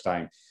the first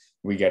time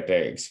we get to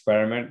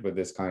experiment with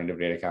this kind of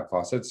DataCap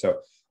faucet. So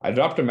I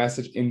dropped a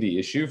message in the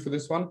issue for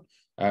this one.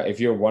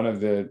 If you're one of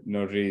the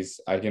notaries,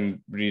 I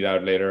can read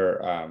out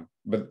later.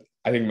 But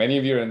I think many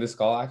of you are in this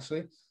call,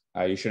 actually.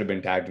 You should have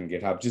been tagged in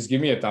GitHub. Just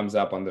give me a thumbs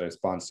up on the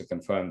response to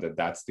confirm that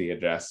that's the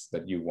address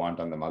that you want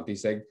on the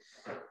multisig.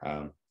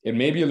 It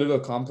may be a little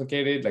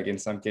complicated, like in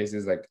some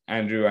cases, like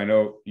Andrew, I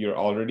know you're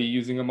already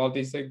using a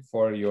multisig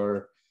for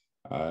your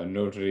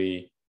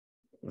notary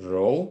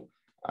role.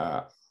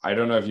 I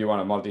don't know if you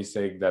want a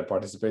multisig that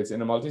participates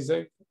in a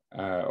multisig,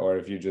 or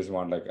if you just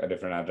want like a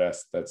different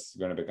address that's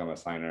going to become a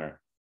signer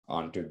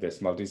onto this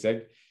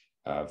multisig.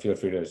 Feel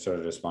free to sort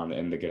of respond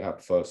in the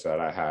GitHub flow so that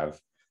I have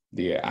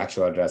the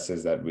actual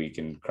addresses that we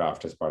can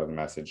craft as part of the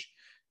message.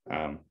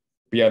 But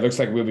yeah, it looks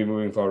like we'll be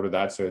moving forward with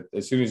that. So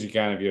as soon as you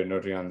can, if you're a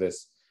notary on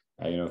this,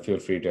 feel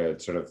free to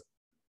sort of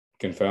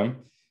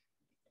confirm.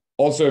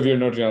 Also, if you're a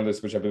notary on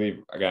this, which I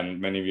believe, again,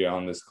 many of you are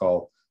on this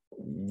call,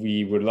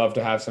 we would love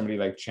to have somebody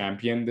like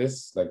champion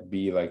this, like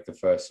be like the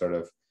first sort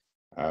of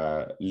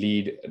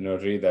lead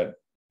notary that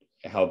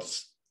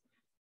helps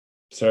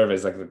serve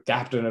as like the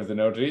captain of the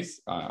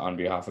notaries on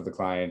behalf of the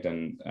client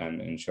and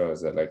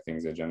ensures that like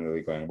things are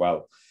generally going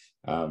well.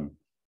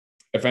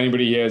 If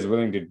anybody here is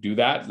willing to do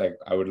that, like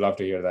I would love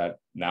to hear that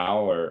now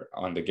or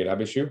on the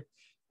GitHub issue,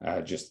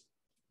 just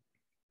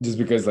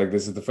because like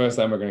this is the first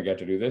time we're going to get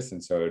to do this.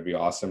 And so it'd be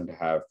awesome to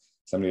have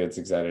somebody that's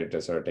excited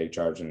to sort of take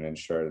charge and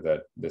ensure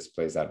that this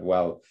plays out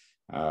well.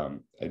 I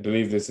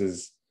believe this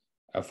is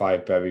a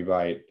 5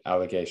 PB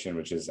allocation,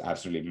 which is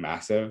absolutely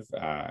massive.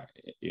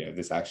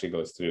 This actually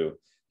goes through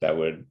that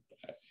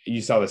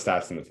you saw the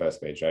stats in the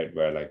first page, right?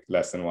 Where like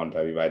less than 1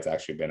 PB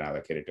actually been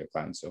allocated to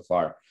clients so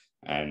far,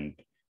 and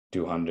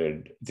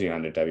 200,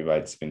 300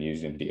 PB been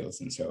used in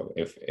deals. And so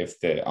if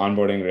the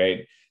onboarding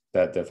rate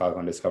that the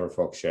Filecoin Discover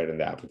folks shared in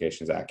the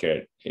application is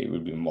accurate, it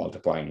would be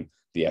multiplying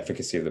the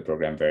efficacy of the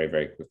program very,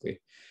 very quickly.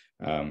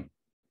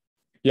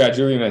 Yeah,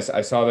 Julian,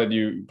 I saw that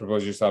you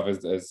proposed yourself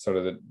as sort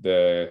of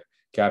the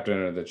captain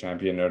or the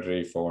champion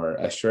notary for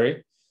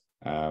Estuary.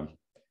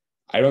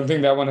 I don't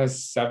think that one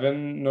has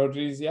 7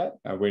 notaries yet.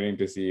 I'm waiting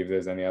to see if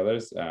there's any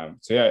others.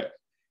 So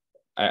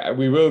yeah,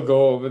 we will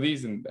go over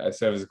these and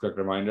serve as a quick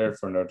reminder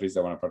for notaries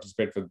that want to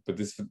participate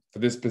for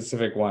this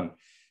specific one.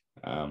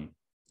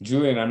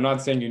 Julian, I'm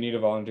not saying you need a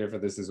volunteer for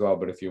this as well,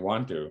 but if you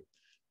want to,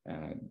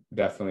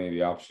 definitely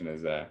the option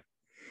is there.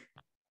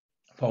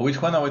 For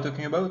which one are we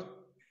talking about?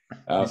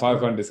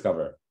 Filecoin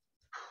Discover.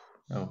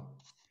 Oh.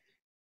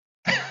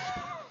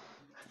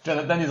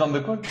 Jonathan is on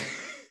the call?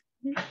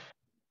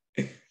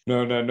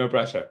 No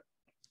pressure.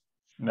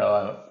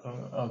 No,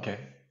 okay.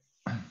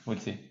 We'll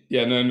see.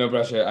 Yeah, no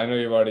pressure. I know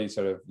you've already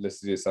sort of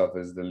listed yourself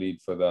as the lead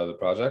for the other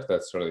project.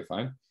 That's totally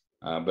fine.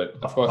 But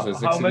of course, there's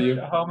 6 of you.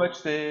 How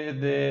much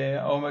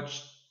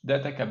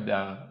DataCap they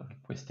are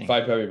requesting?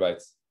 5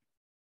 PB.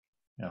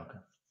 Yeah, okay.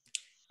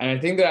 And I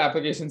think the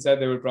application said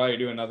they would probably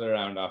do another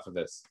round after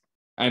this.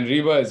 And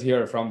Reba is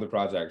here from the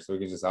project, so we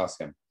can just ask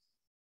him.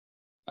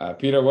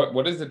 Peter,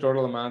 what is the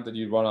total amount that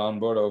you'd want to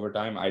onboard over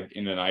time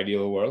in an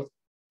ideal world?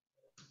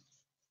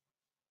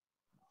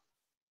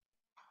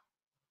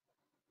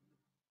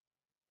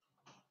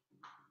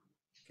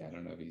 I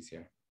don't know if he's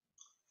here.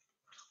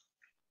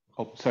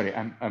 Oh, sorry,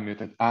 I'm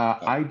muted.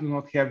 I do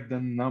not have the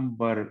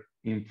number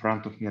in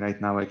front of me right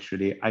now,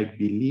 actually. I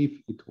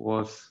believe it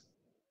was,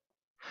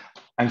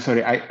 I'm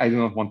sorry, I do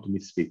not want to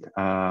misspeak.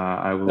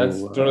 I will.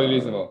 That's totally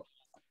reasonable.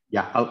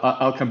 Yeah,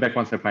 I'll come back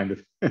once I find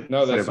it.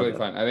 No, that's really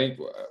fine. I think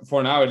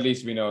for now, at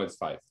least we know it's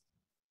 5.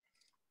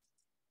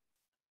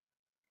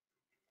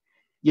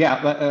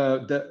 Yeah,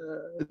 but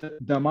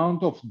the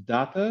amount of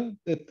data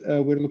that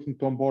we're looking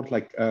to onboard,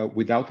 like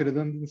without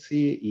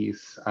redundancy,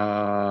 is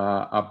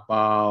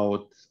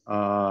about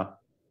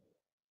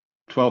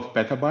 12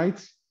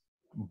 petabytes.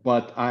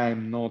 But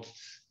I'm not.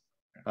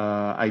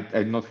 I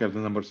do not have the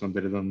numbers on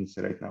the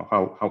redundancy right now.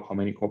 How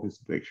many copies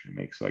do we actually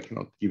make? So I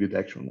cannot give you the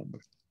actual number.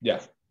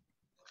 Yeah.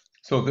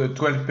 So the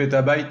 12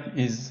 petabyte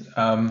is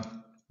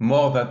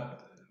more than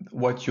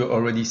what you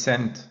already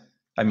sent.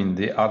 I mean,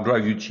 the hard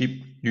drive you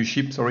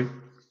ship, sorry,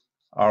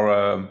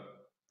 are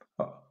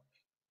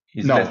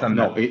is less than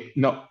that.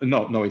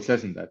 No, it's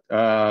less than that.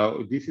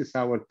 This is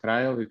our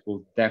trial. It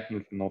will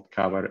definitely not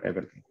cover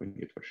everything we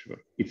need for sure.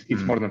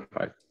 It's more than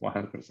 5,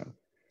 100%.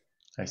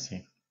 I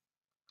see.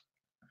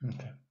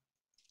 Okay.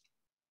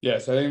 Yeah,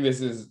 so I think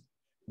this is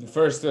the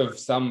first of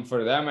some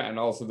for them and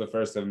also the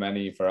first of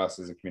many for us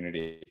as a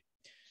community.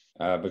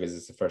 Because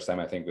it's the first time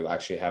I think we'll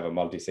actually have a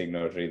multi-sig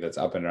notary that's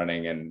up and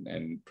running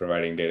and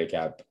providing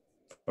DataCap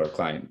for a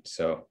client.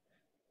 So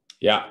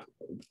yeah,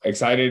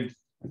 excited.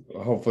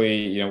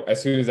 Hopefully,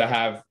 as soon as I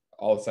have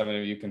all 7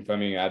 of you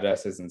confirming your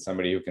addresses and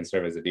somebody who can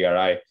serve as a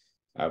DRI,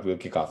 we'll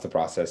kick off the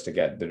process to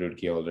get the root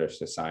key holders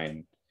to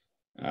sign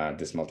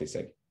this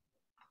multi-sig.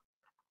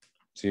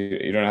 So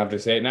you don't have to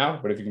say it now,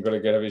 but if you can go to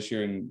GitHub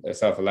issue and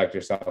self-elect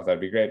yourself, that'd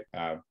be great.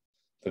 For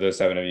those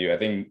 7 of you, I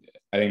think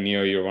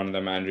Neo, you're one of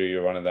them. Andrew,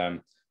 you're one of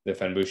them. The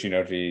Fenbushi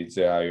Notary,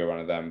 you're one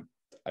of them.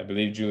 I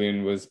believe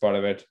Julian was part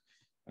of it.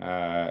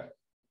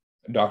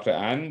 Dr.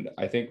 Ann,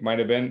 I think, might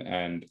have been,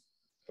 and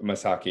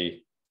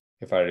Masaki,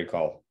 if I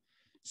recall.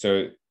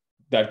 So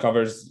that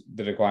covers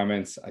the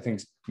requirements. I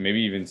think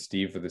maybe even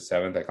Steve for the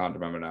 7th. I can't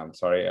remember now. I'm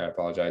sorry. I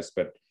apologize.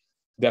 But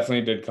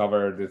definitely did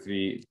cover the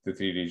three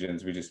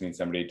regions. We just need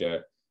somebody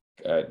to,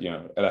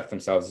 elect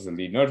themselves as a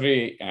lead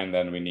notary. And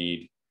then we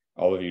need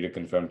all of you to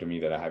confirm to me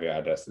that I have your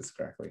addresses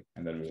correctly.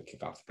 And then we'll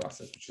kick off the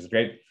process, which is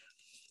great.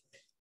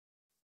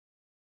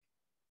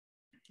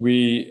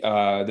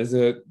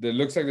 There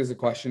looks like there's a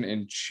question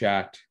in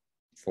chat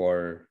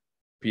for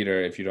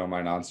Peter, if you don't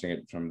mind answering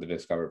it from the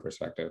Discover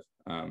perspective.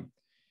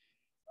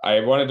 I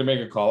wanted to make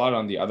a call out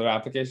on the other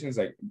applications.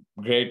 Like,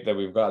 great that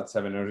we've got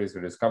 7 notaries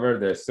to Discover.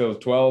 There's still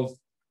 12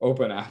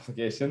 open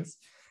applications.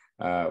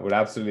 Would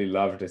absolutely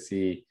love to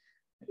see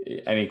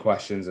any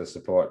questions or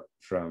support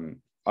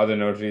from other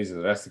notaries or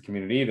the rest of the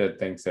community that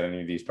thinks that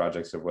any of these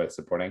projects are worth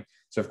supporting.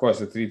 So of course,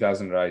 the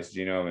 3000 RISE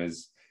genome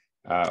is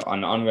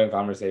an ongoing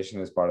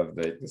conversation as part of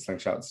the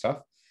Slingshot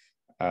stuff.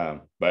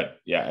 But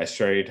yeah,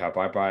 Estuary,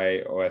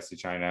 Taipei, OSC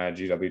China,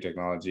 GW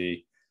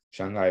Technology,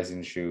 Shanghai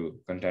Zinshu,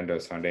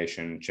 Contentos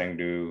Foundation,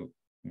 Chengdu,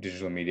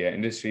 Digital Media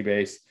Industry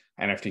Base,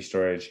 NFT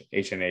Storage,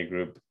 HNA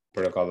Group,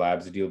 Protocol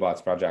Labs,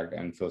 Dealbots Project,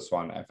 and Phil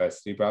Swan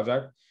FS3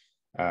 project.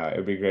 It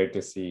would be great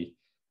to see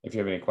if you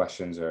have any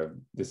questions or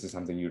this is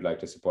something you'd like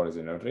to support as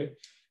a notary.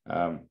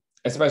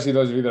 Especially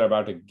those of you that are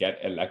about to get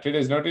elected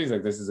as notaries,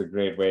 like this is a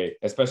great way,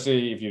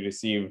 especially if you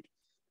received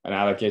an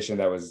allocation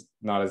that was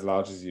not as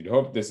large as you'd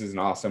hoped. This is an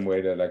awesome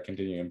way to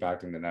continue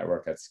impacting the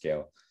network at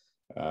scale.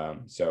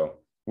 So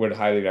would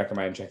highly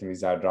recommend checking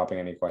these out, dropping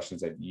any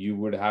questions that you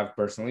would have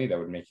personally that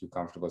would make you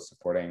comfortable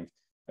supporting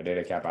a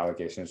DataCap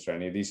allocations to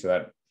any of these, so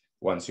that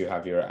once you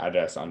have your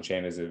address on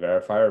chain as a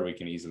verifier, we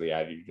can easily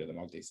add you to the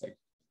multi-sig.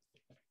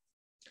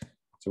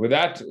 So with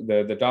that,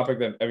 the topic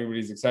that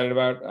everybody's excited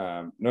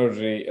about,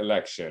 notary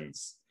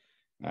elections.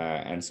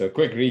 And so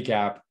quick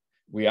recap,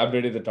 we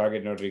updated the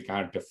target notary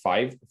count to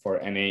 5 for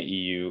NA,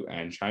 EU,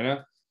 and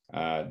China.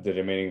 The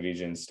remaining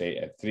regions stay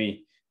at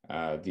 3.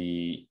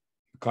 The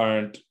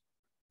current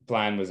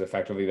plan was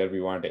effectively that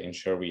we wanted to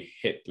ensure we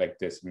hit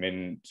this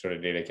min sort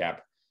of DataCap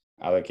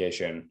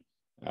allocation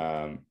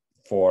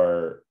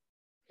for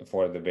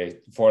the base,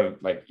 for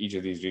each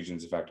of these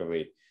regions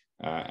effectively.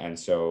 And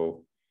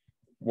so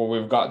what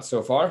we've got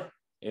so far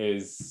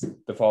is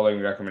the following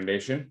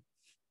recommendation.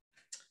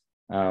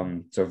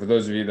 So for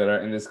those of you that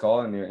are in this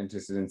call and you're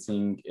interested in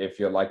seeing if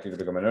you're likely to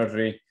become a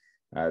notary,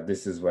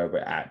 this is where we're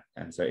at.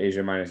 And so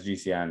Asia minus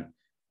GCN,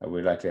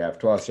 we'd likely have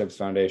 12 Ships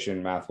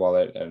Foundation, Math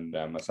Wallet, and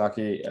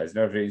Masaki as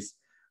notaries.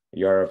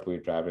 Europe,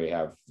 we'd probably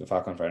have the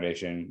Filecoin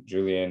Foundation,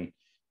 Julian,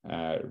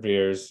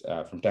 Rears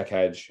from Tech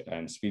Hedge,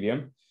 and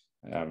Speedium.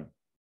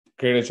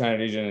 Greater China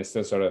region is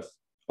still sort of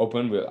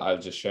open. I'll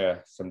just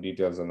share some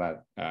details on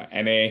that.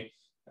 NA,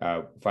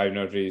 5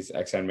 notaries,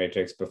 XN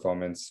Matrix,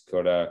 Performance,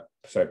 Coda,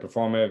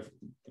 Performive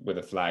with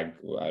a flag.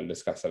 I'll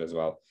discuss that as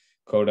well.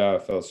 Coda,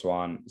 Phil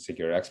Swan,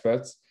 Secure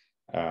Experts.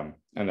 And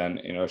then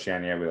in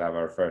Oceania, we'll have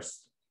our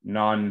first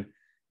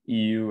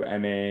non-EU,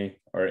 NA,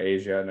 or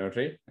Asia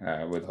notary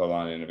with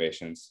Holon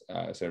Innovations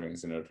serving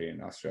as a notary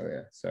in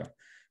Australia. So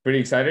pretty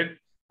excited.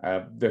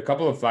 The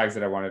couple of flags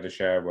that I wanted to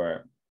share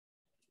were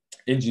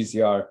in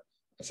GCR.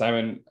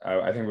 Simon,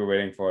 I think we're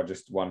waiting for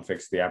just one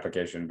fix to the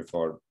application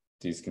before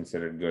he's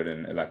considered good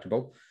and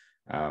electable.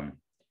 For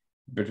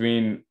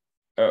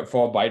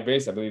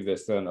Bytebase, I believe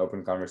there's still an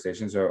open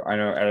conversation. So I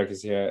know Eric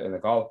is here in the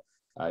call.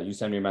 You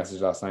sent me a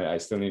message last night. I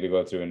still need to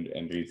go through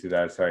and read through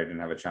that. Sorry, I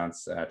didn't have a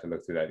chance to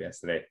look through that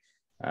yesterday.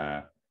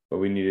 But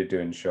we needed to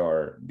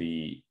ensure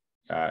the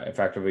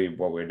effectively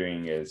what we're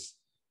doing is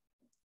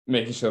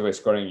making sure we're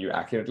scoring you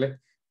accurately.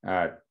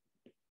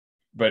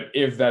 But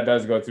if that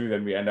does go through,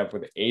 then we end up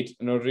with 8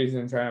 notaries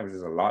in China, which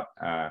is a lot,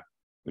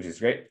 which is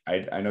great.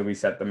 I know we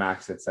set the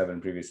max at 7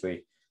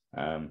 previously,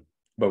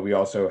 but we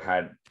also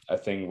had a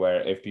thing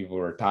where if people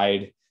were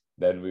tied,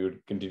 then we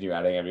would continue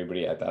adding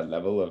everybody at that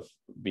level of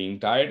being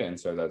tied. And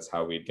so that's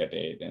how we'd get to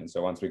 8. And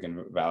so once we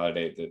can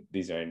validate that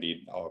these are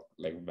indeed all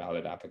like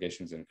valid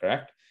applications and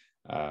correct,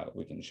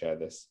 we can share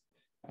this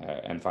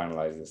and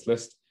finalize this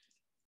list.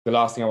 The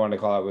last thing I wanted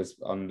to call out was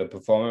on the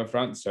performance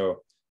front.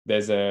 So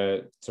there's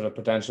a sort of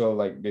potential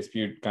like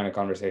dispute kind of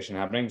conversation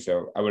happening.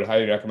 So I would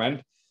highly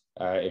recommend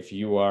if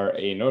you are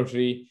a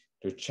notary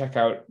to check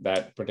out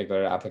that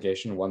particular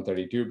application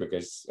 132,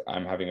 because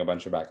I'm having a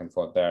bunch of back and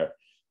forth there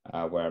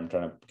where I'm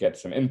trying to get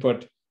some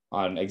input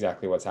on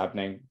exactly what's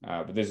happening.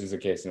 But this is a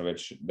case in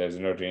which there's a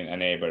notary in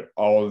NA, but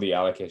all the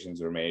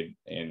allocations were made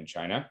in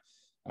China.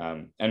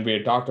 And we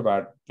had talked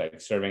about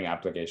like serving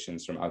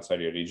applications from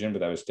outside your region, but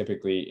that was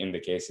typically in the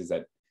cases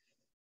that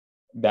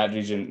that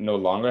region no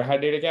longer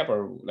had DataCap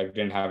or like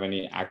didn't have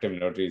any active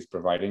notaries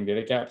providing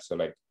DataCap. So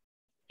like,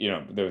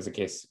 there was a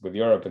case with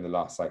Europe in the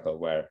last cycle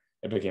where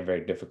it became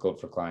very difficult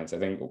for clients. I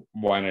think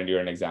Wine, you're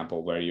an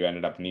example where you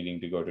ended up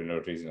needing to go to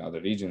notaries in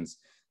other regions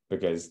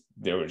because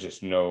there were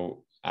just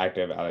no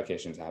active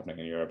allocations happening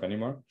in Europe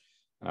anymore.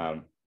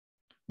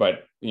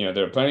 But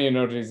there are plenty of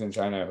notaries in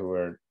China who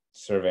are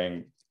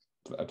serving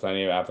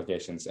plenty of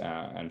applications,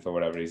 and for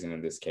whatever reason,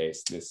 in this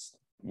case, this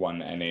one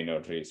NA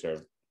notary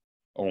served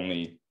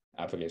only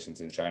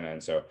applications in China.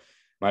 And so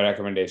my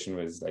recommendation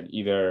was like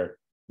either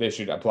they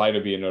should apply to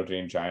be a notary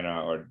in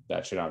China or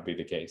that should not be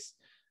the case.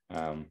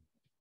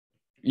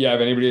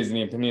 If anybody has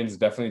any opinions,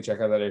 definitely check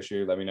out that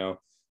issue. Let me know.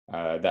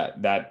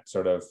 That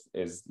sort of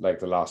is like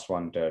the last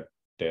one to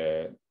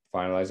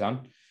finalize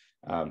on.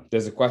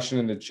 There's a question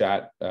in the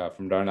chat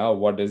from Darnell.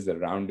 What does the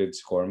rounded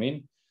score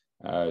mean?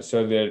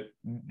 So the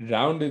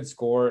rounded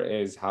score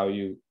is how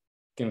you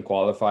can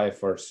qualify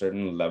for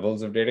certain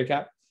levels of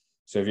DataCap.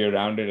 So if you're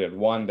rounded at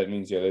 1, that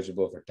means you're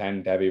eligible for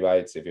 10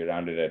 PB. If you're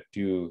rounded at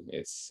 2,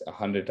 it's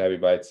 100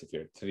 PB. If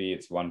you're 3,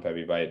 it's 1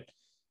 PB.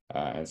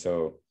 And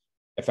so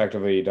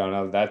effectively,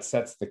 Donald, that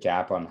sets the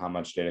cap on how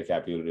much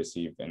DataCap you'll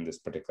receive in this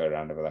particular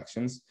round of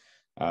elections.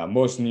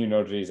 Most new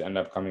notaries end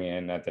up coming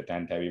in at the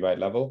 10 PB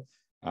level,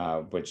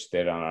 which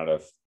they run out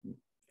of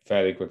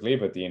fairly quickly.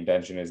 But the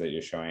intention is that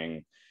you're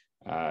showing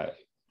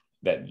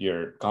that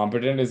you're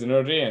competent as a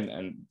notary,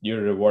 and you're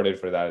rewarded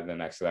for that in the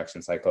next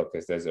election cycle,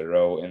 because there's a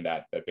row in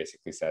that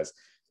basically says,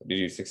 did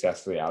you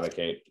successfully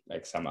allocate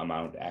like some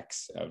amount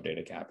X of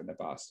DataCap in the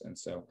past? And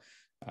so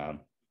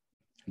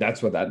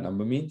that's what that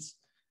number means.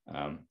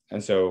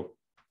 And so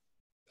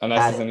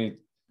unless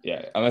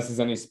there's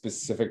any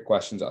specific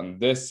questions on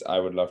this, I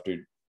would love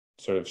to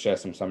sort of share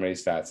some summary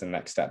stats and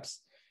next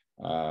steps.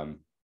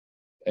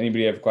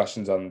 Anybody have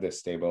questions on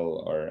this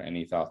table or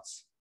any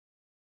thoughts?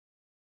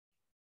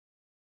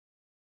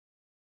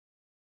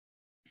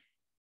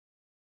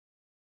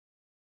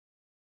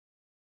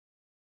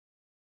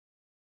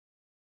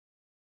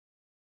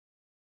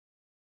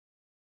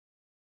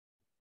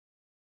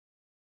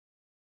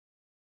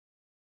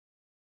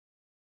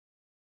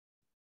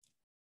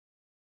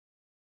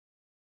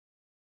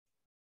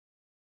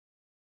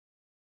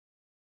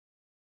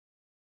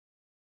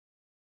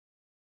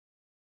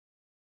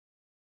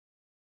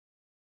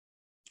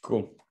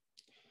 Cool.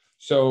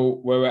 So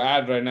where we're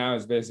at right now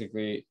is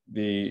basically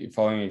the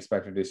following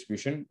expected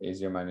distribution: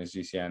 Asia minus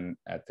GCN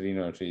at 3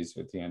 notaries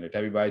with 300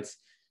 PB,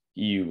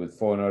 EU with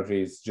 4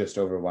 notaries, just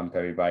over 1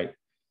 PB.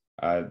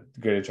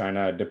 Greater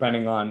China,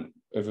 depending on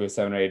if it was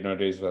 7 or 8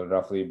 notaries, will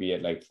roughly be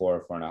at like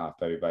 4 or 4.5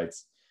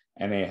 PB.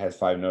 NA has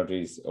 5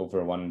 notaries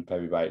over 1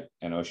 PB,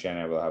 and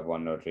Oceania will have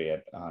 1 notary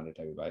at 100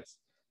 PB.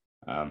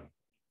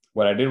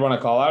 What I did want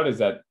to call out is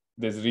that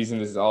there's a reason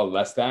this is all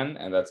less than,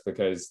 and that's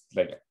because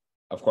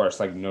of course,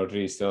 like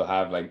notaries still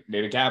have like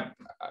DataCap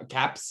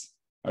caps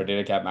or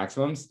DataCap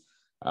maximums.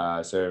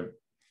 So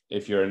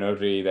if you're a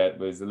notary that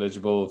was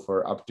eligible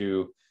for up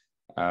to,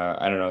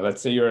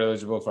 let's say you're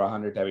eligible for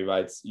 100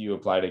 PB, you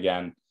applied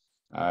again,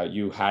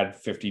 you had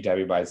 50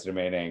 PB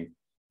remaining.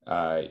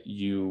 If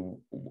you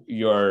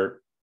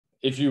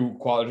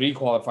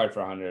re-qualified for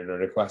 100 or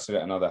requested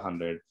another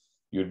 100,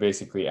 you would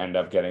basically end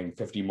up getting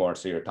 50 more.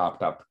 So you're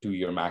topped up to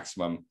your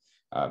maximum.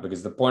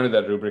 Because the point of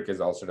that rubric is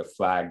also to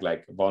flag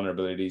like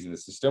vulnerabilities in the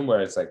system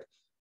where it's like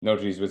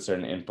notaries with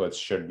certain inputs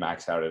should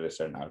max out at a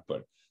certain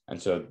output.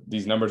 And so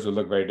these numbers will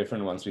look very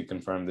different once we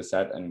confirm the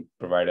set and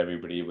provide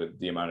everybody with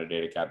the amount of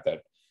DataCap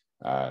that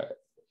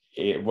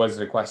it was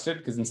requested.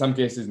 Because in some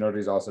cases,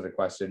 notaries also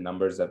requested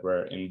numbers that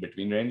were in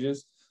between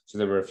ranges. So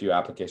there were a few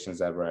applications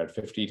that were at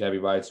 50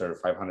 terabytes or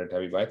 500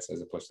 terabytes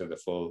as opposed to the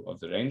full of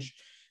the range.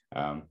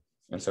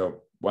 And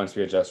so once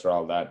we adjust for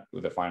all that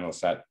with the final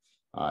set,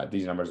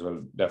 these numbers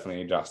will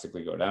definitely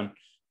drastically go down.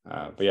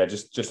 But yeah,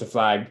 just a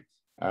flag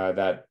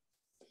that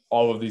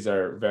all of these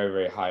are very,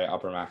 very high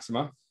upper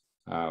maxima.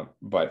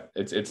 But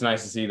it's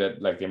nice to see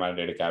that like the amount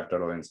of DataCap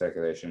total in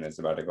circulation is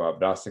about to go up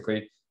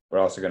drastically. We're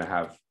also going to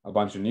have a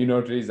bunch of new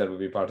notaries that will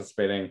be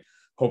participating,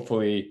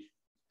 hopefully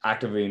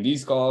actively in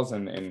these calls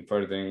and in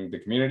furthering the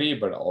community,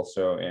 but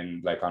also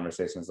in like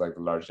conversations like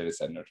the large data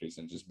set notaries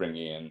and just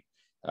bringing in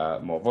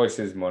more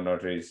voices, more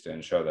notaries to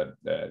ensure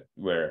that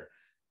we're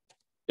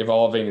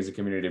evolving as a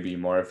community to be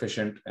more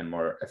efficient and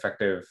more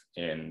effective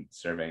in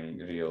serving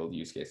real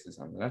use cases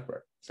on the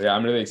network. So yeah,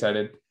 I'm really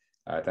excited.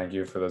 Thank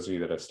you for those of you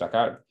that have stuck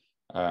out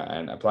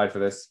and applied for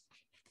this.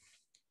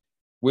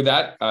 With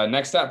that,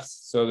 next steps.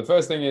 So the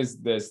first thing is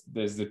there's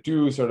the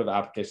two sort of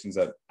applications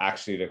that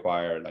actually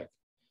require like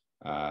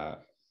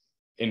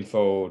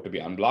info to be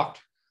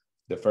unblocked.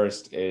 The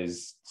first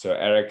is, so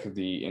Eric,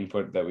 the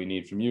input that we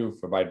need from you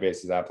for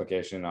Bytebase's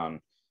application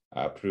on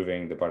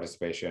proving the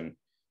participation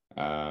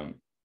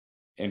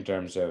in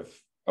terms of,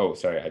 oh,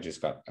 sorry, I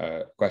just got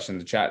a question in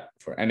the chat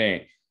for NA.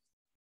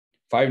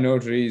 5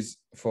 notaries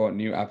for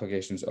new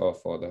applications or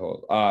for the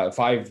whole,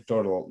 5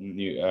 total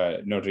new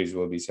notaries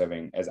will be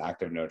serving as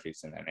active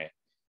notaries in NA.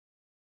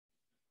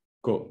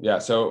 Cool, yeah,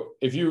 so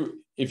if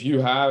you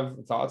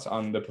have thoughts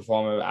on the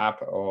Performer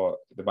app or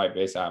the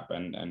Bytebase app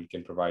and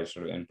can provide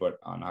sort of input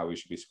on how we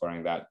should be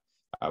scoring that,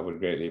 I would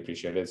greatly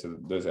appreciate it. So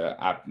those are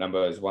app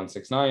numbers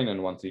 169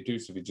 and 132.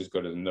 So we just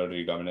go to the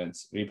Notary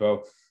Governance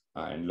repo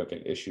and look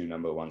at issue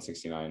number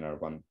 169 or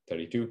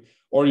 132,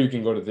 or you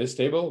can go to this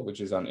table, which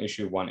is on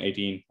issue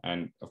 118.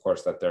 And of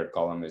course, that third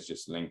column is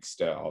just links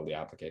to all the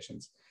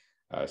applications.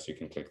 So you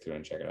can click through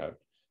and check it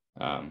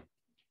out.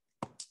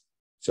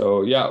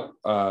 So yeah,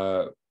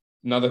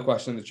 another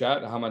question in the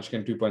chat, how much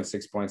can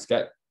 2.6 points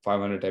get?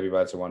 500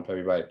 terabytes or 1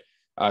 terabyte?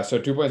 So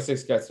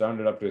 2.6 gets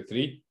rounded up to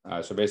 3.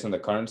 So based on the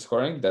current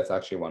scoring, that's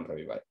actually 1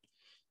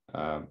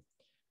 terabyte.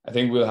 I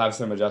think we'll have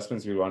some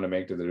adjustments we want to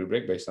make to the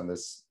rubric based on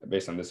this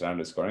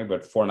rounded scoring.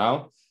 But for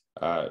now,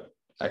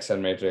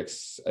 XN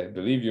matrix, I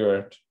believe you're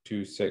at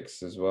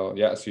 2.6 as well.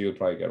 Yeah, so you'll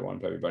probably get 1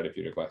 terabyte if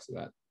you requested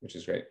that, which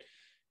is great.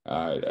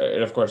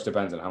 It of course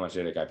depends on how much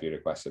DataCap you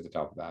request at the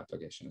top of the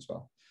application as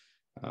well.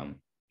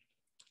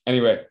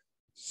 Anyway,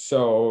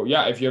 so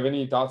yeah, if you have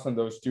any thoughts on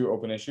those 2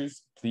 open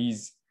issues,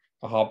 please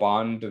hop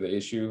on to the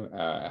issue,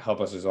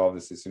 help us resolve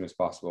this as soon as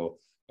possible.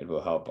 It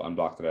will help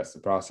unblock the rest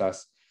of the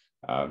process.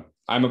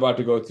 I'm about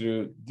to go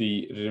through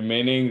the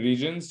remaining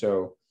regions.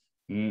 So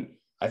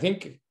I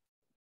think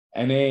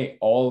NA,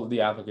 all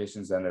the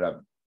applications ended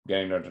up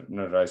getting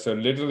notarized. So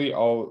literally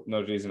all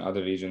notaries in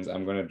other regions,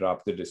 I'm going to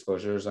drop the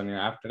disclosures on your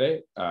app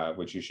today,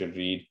 which you should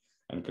read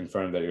and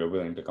confirm that you're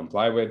willing to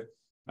comply with.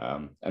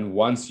 And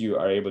once you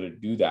are able to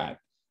do that,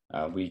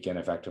 we can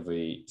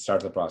effectively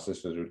start the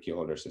process for the root key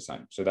holders to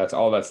sign. So that's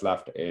all that's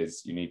left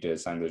is you need to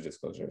sign those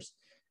disclosures,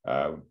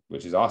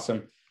 which is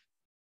awesome.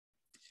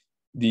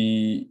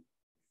 The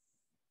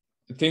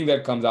thing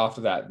that comes after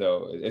that,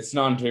 though, it's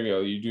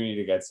non-trivial. You do need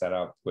to get set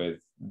up with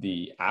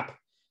the app.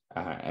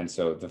 And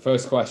so the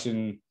first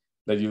question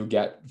that you'll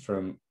get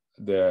from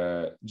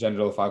the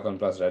general Filecoin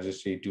Plus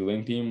registry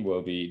tooling team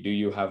will be, do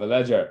you have a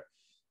ledger?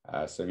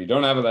 So if you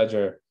don't have a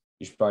ledger,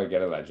 you should probably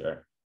get a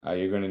ledger.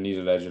 You're going to need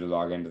a ledger to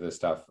log into this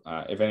stuff.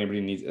 If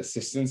anybody needs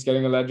assistance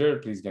getting a ledger,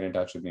 please get in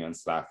touch with me on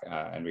Slack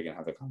and we can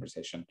have the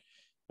conversation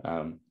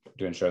to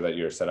ensure that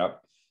you're set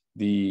up.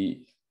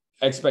 The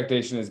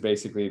expectation is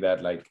basically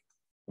that like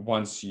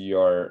once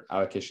your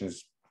allocation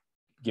is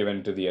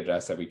given to the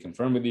address that we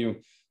confirm with you,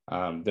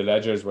 the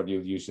ledger is what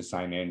you'll use to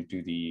sign in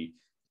to the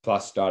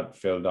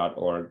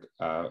plus.fil.org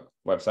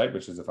website,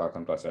 which is the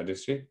Filecoin Plus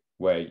registry,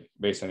 where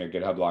based on your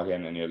GitHub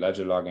login and your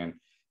ledger login,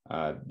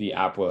 the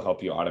app will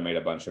help you automate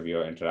a bunch of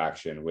your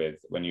interaction with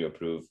when you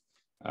approve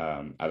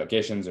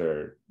allocations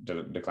or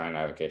decline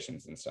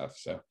allocations and stuff.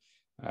 So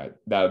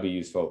that'll be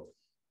useful.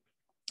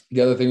 The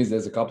other thing is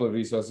there's a couple of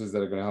resources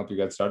that are going to help you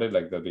get started.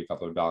 Like there'll be a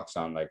couple of docs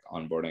on like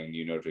onboarding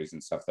new notaries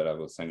and stuff that I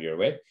will send your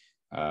way.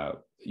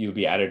 You'll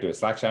be added to a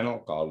Slack channel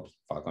called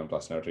Filecoin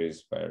Plus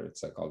Notaries, where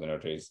it's called the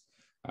Notaries.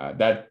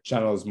 That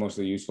channel is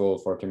mostly useful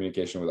for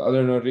communication with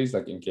other notaries,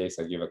 like in case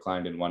like you have a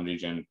client in one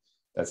region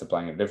that's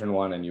applying a different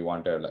one and you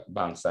want to like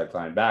bounce that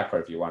client back, or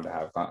if you want to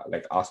have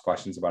like ask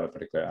questions about a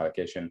particular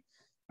allocation,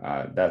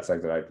 that's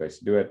like the right place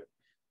to do it.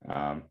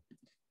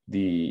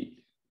 The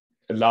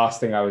last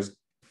thing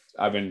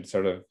I've been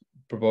sort of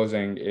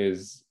proposing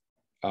is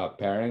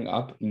pairing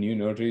up new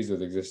notaries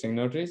with existing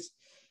notaries.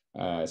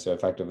 So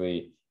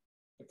effectively,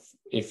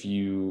 if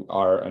you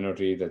are a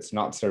notary that's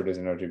not served as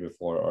a notary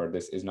before, or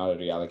this is not a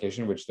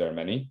reallocation, which there are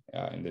many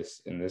in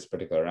this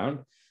particular round,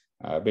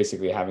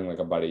 basically having like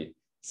a buddy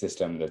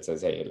system that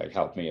says, hey, like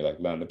help me like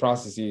learn the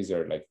processes,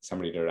 or like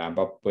somebody to ramp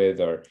up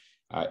with, or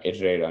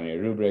iterate on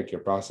your rubric,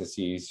 your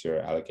processes, your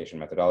allocation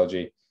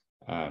methodology.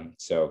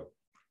 So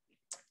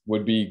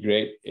would be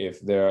great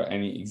if there are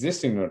any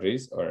existing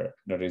notaries or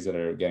notaries that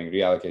are getting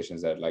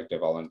reallocations that like to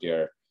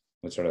volunteer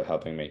with sort of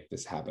helping make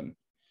this happen.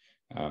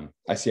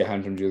 I see a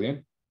hand from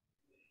Julian.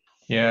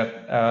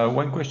 Yeah,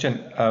 one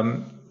question.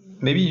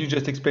 Maybe you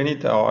just explain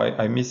it or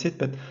I miss it,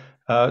 but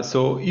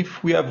so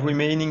if we have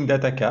remaining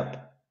DataCap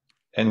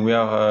and we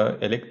are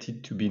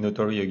elected to be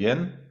notary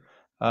again,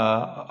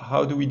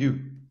 how do we do?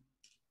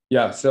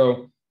 Yeah,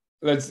 so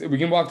we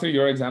can walk through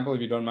your example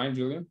if you don't mind,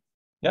 Julian.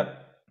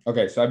 Yep.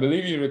 Okay, so I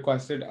believe you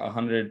requested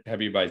 100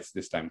 heavy bytes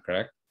this time,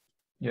 correct?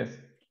 Yes.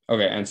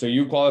 Okay, and so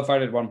you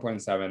qualified at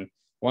 1.7.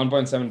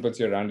 1.7 puts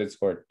your rounded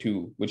score at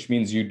 2, which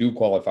means you do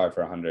qualify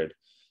for 100.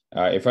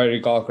 If I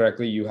recall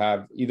correctly, you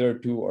have either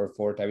 2 or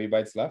 4 heavy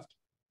bytes left.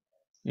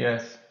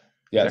 Yes.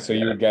 Yeah, Exactly. so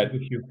you would get. I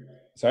have a few.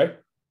 Sorry?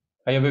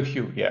 I have a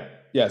few, yeah.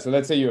 Yeah, so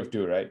let's say you have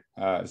 2, right?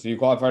 So you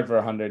qualified for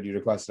 100, you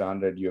requested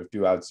 100, you have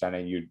 2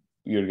 outstanding, you'd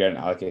get an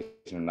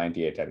allocation of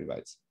 98 heavy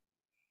bytes.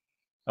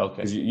 Okay.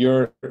 Because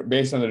you're,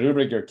 based on the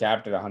rubric, you're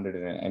capped at 100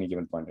 at any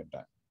given point in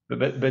time.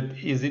 But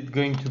is it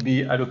going to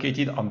be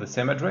allocated on the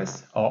same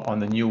address or on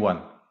the new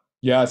one?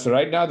 Yeah, so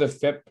right now the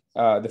FIP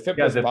was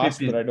the passed,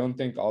 FIP is... but I don't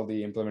think all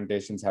the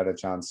implementations had a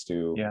chance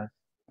to.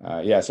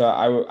 Yeah. So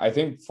I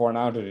think for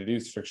now, to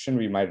reduce friction,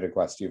 we might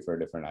request you for a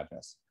different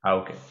address.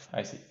 Okay,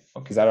 I see.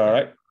 Okay. Is that all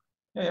right?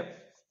 Yeah,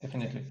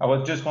 definitely. I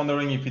was just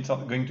wondering if it's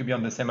going to be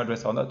on the same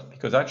address or not,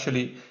 because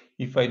actually,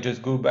 if I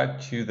just go back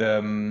to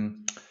the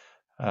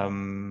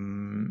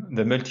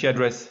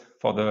multi-address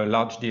for the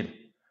large deal,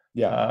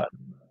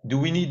 do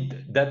we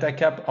need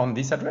DataCap on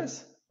this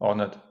address or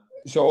not?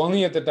 So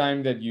only at the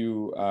time that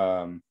you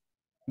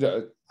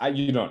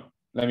you don't.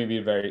 Let me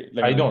be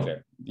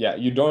clear. Yeah,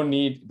 you don't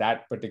need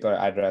that particular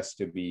address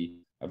to be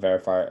a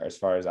verifier, as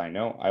far as I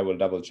know. I will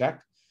double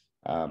check.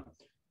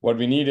 What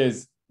we need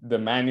is the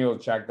manual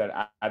check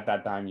that at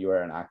that time you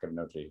are an active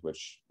notary,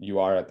 which you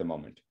are at the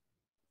moment.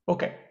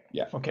 Okay.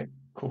 Yeah. Okay.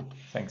 Cool.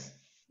 Thanks.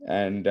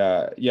 And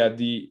I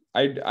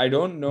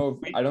don't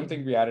know. I don't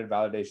think we added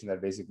validation that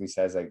basically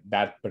says like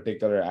that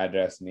particular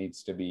address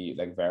needs to be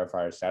like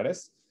verifier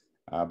status.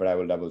 But I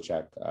will double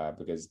check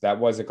because that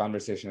was a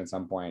conversation at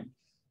some point.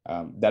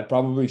 That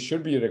probably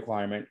should be a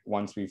requirement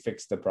once we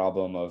fix the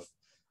problem of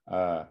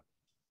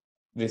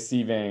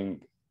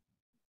receiving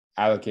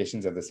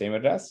allocations at the same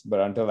address. But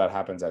until that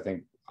happens, I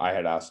think I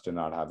had asked to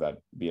not have that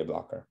be a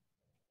blocker.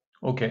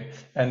 Okay.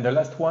 And the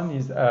last one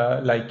is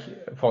like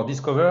for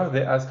Discover,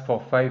 they ask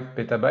for 5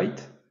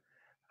 petabytes.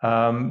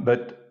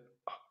 But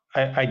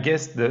I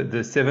guess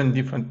the 7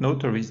 different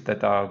notaries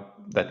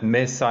that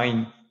may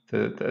sign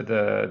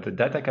the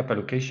DataCap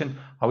allocation,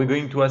 are we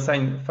going to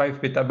assign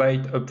 5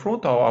 petabytes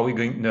upfront, or are we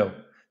going no?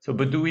 So,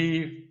 but do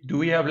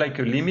we have like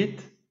a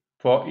limit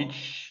for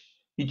each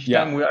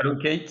time we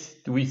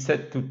allocate? Do we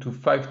set to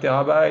 5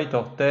 terabytes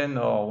or 10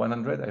 or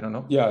 100? I don't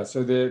know. Yeah,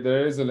 so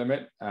there is a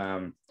limit.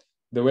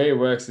 The way it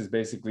works is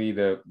basically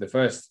this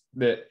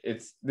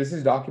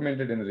is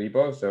documented in the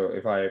repo. So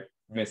if I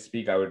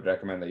misspeak, I would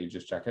recommend that you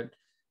just check it.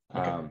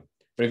 Okay.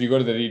 But if you go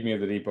to the README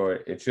of the repo,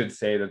 it should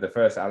say that the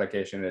first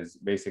allocation is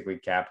basically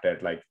capped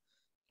at like,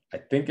 I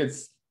think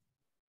it's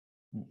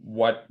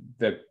what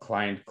the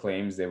client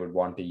claims they would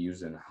want to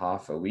use in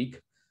half a week,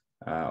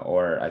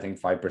 or I think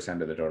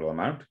 5% of the total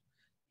amount.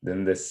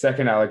 Then the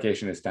second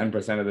allocation is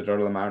 10% of the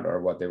total amount,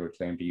 or what they would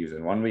claim to use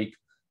in 1 week.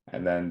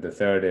 And then the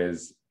third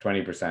is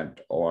 20%,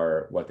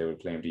 or what they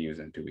would claim to use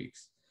in 2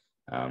 weeks.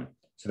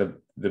 So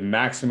the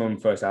maximum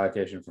first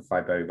allocation for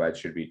 5 petabytes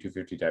should be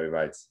 250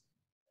 terabytes.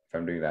 If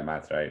I'm doing that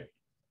math right,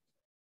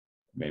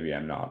 maybe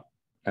I'm not.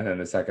 And then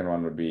the second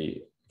one would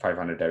be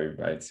 500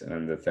 terabytes. And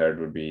then the third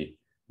would be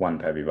 1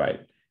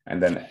 petabyte.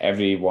 And then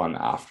every one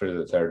after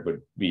the third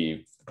would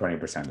be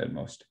 20% at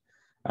most.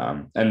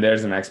 And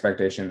there's an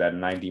expectation that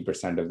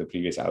 90% of the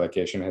previous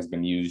allocation has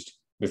been used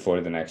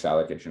before the next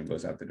allocation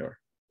goes out the door.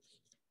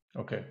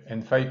 Okay,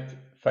 and 5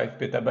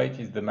 petabytes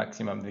is the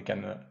maximum they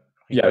can request.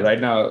 Yeah, right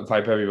now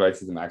 5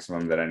 petabytes is the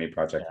maximum that any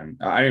project can.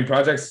 I mean,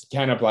 projects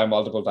can apply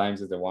multiple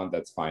times if they want.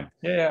 That's fine.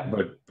 Yeah.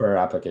 But per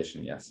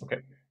application, yes.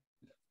 Okay.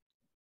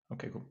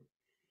 Okay, cool.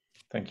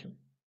 Thank you.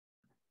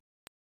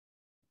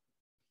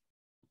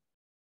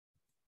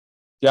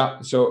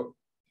 Yeah. So,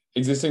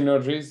 existing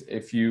notaries,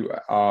 if you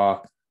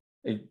are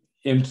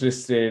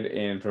interested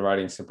in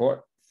providing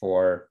support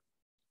for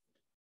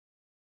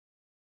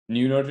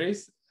new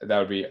notaries, that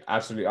would be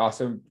absolutely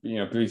awesome.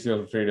 Please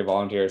feel free to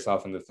volunteer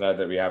yourself in the thread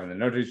that we have in the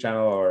Notary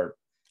channel, or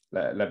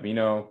let me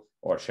know,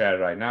 or share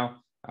right now.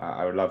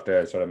 I would love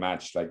to sort of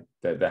match like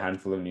the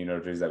handful of new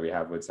notaries that we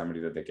have with somebody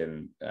that they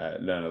can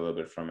learn a little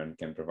bit from and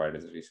can provide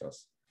as a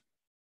resource.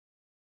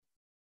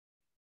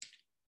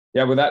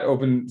 Yeah, with that,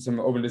 some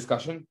open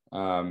discussion.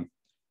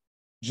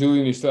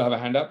 Julian, you still have a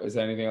hand up. Is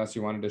there anything else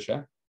you wanted to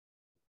share?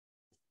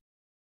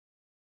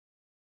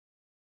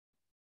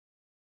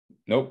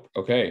 Nope.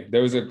 Okay.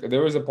 There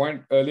was a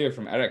point earlier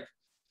from Eric.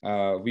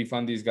 We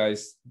fund these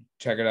guys.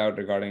 Check it out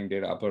regarding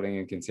data uploading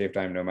and can save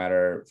time no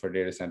matter for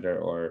data center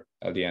or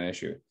LDN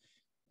issue.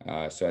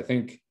 So I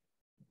think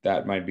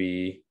that might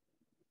be,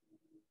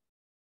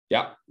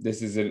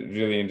 this is a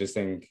really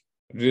interesting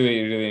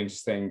really, really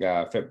interesting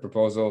FIP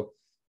proposal.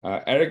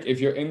 Eric, if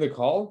you're in the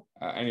call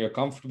and you're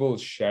comfortable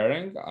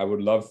sharing, I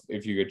would love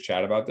if you could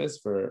chat about this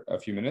for a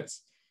few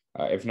minutes.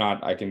 If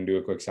not, I can do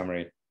a quick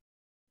summary.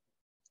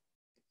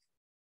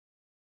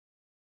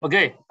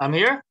 Okay, I'm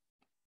here.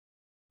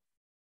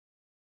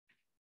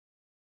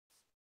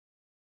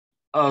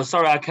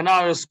 Sorry, I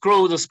cannot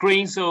scroll the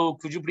screen, so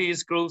could you please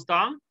scroll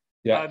down?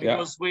 Yeah,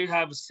 because we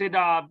have set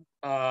up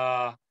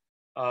a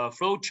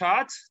flow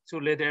chart to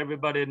let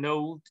everybody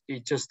know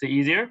it's just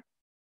easier.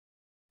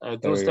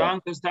 Goes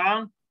down, goes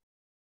down.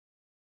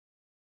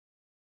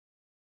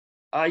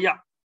 Yeah,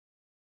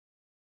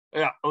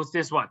 it's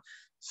this one.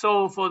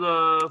 So for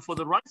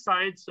the right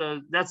side,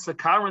 that's the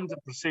current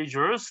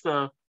procedures.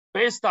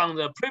 Based on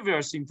the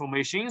previous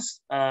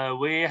informations,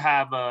 we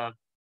have, let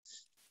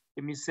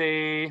me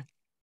say,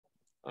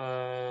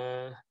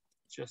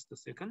 just a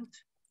second.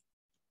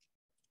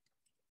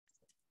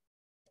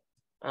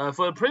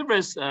 For the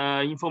previous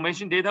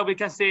information data, we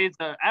can say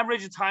the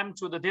average time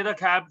to the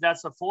DataCap,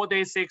 that's a 4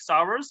 days, 6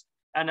 hours.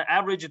 And the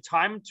average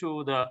time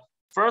to the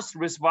first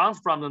response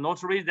from the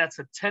notary, that's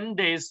a 10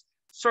 days,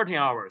 13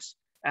 hours.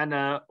 And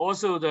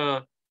also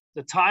the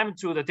time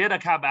to the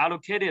DataCap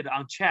allocated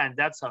on chain,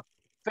 that's a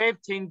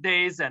 15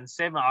 days and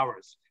 7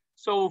 hours.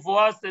 So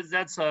for us,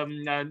 that's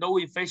no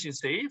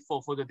efficiency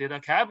for the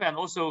DataCap. And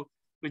also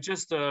we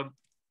just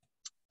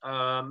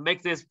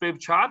make this flip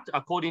chart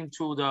according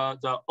to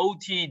the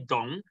OT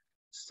Dong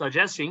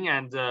suggestion,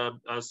 and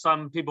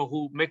some people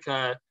who make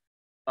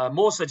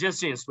more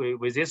suggestions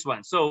with this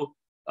one. So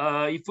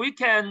if we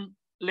can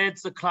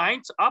let the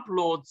client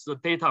upload the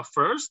data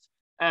first,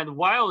 and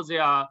while they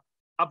are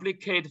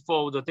applicate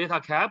for the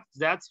DataCap,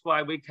 that's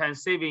why we can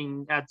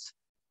saving at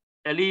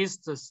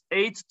least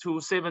 8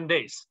 to 7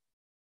 days.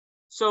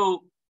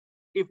 So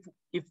if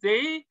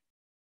they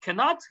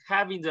cannot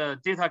having the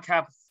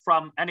DataCap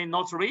from any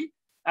notary,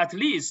 at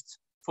least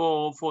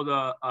for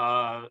the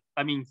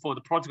for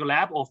the protocol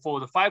lab or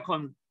for the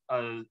Filecoin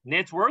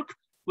network,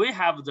 we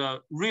have the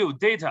real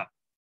data.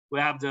 We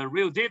have the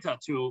real data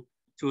to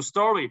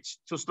storage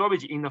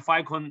in the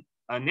Filecoin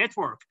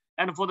network.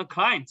 And for the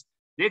client,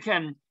 they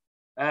can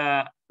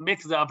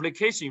make the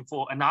application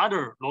for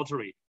another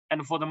notary.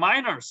 And for the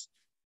miners,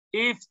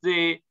 if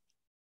they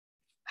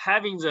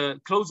having the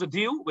close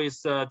deal with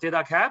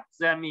DataCap,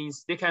 that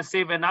means they can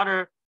save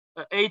another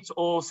 8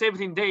 or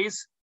 17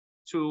 days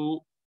to,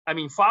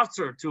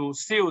 faster to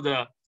seal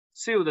the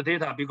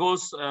data,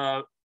 because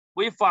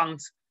we found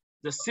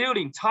the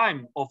sealing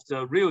time of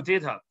the real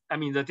data,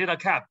 the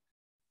DataCap,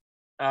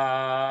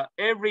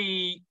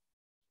 every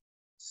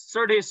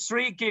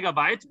 33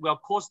 gigabyte will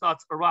cost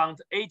us around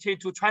 80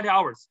 to 20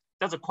 hours.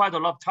 That's quite a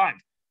lot of time.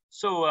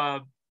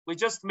 So we're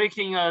just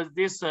making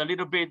this a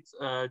little bit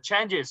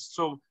changes.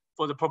 So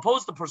for the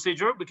proposed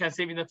procedure, we can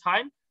save in the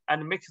time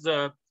and make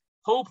the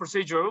whole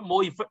procedure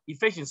more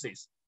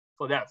efficiencies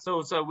for that.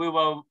 So we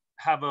will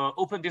have an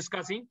open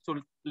discussion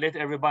to let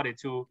everybody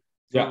to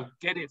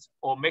get it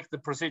or make the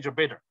procedure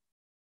better.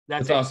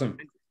 That's awesome.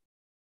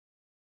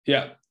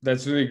 Yeah,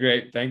 that's really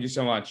great. Thank you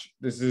so much.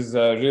 This is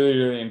a really,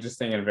 really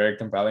interesting and very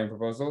compelling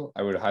proposal.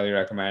 I would highly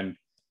recommend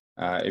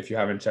if you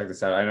haven't checked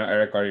this out. I know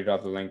Eric already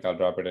dropped the link. I'll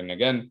drop it in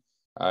again.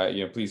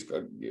 Please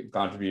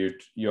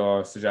contribute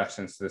your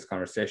suggestions to this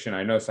conversation.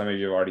 I know some of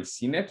you have already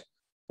seen it,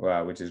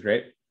 which is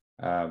great.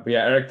 But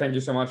yeah, Eric, thank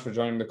you so much for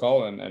joining the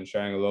call and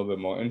sharing a little bit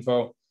more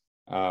info.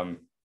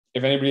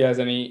 If anybody has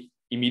any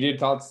immediate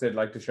thoughts they'd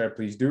like to share,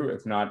 please do.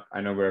 If not,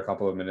 I know we're a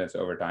couple of minutes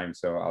over time,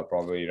 so I'll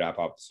probably wrap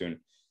up soon.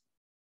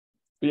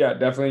 But yeah,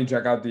 definitely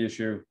check out the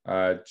issue,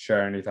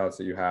 share any thoughts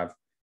that you have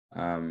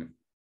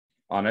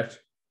on it.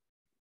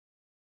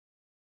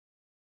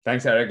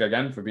 Thanks, Eric,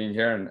 again for being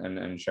here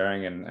and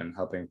sharing and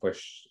helping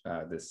push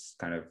this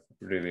kind of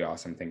really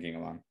awesome thinking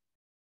along.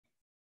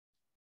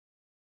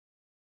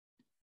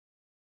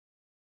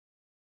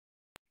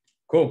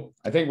 Cool.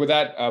 I think with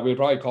that, we'll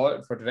probably call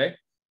it for today.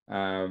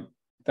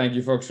 Thank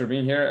you, folks, for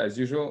being here as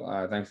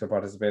usual. Thanks for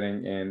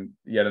participating in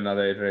yet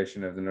another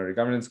iteration of the Notary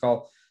Governance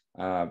Call.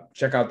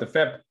 Check out the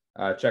FIP.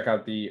 Check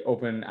out the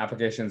open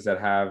applications that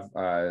have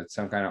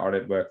some kind of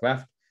audit work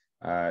left.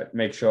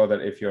 Make sure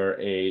that if you're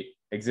a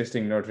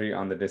existing notary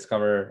on the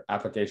Discover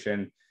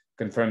application,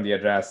 confirm the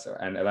address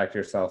and elect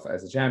yourself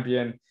as a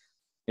champion.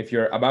 If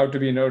you're about to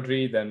be a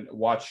notary, then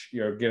watch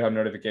your GitHub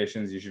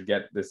notifications. You should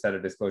get this set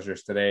of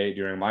disclosures today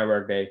during my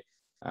workday.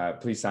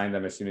 Please sign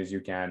them as soon as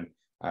you can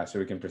so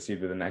we can proceed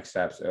with the next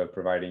steps of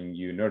providing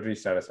you notary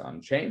status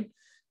on chain.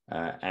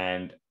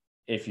 And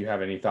if you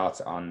have any thoughts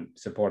on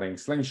supporting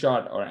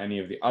Slingshot or any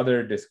of the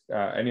other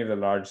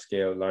large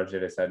scale, large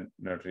data set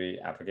notary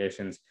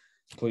applications,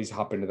 please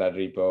hop into that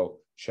repo,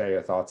 share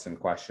your thoughts and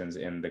questions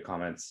in the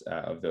comments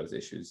of those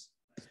issues.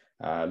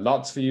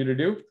 Lots for you to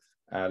do,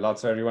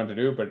 lots for everyone to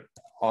do, but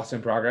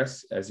awesome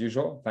progress as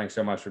usual. Thanks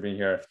so much for being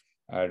here.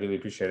 I really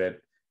appreciate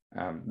it.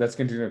 Let's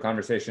continue the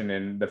conversation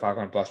in the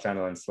Filecoin Plus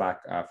channel and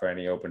Slack for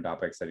any open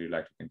topics that you'd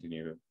like to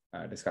continue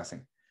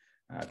discussing.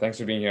 Thanks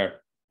for being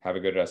here. Have a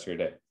good rest of your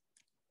day.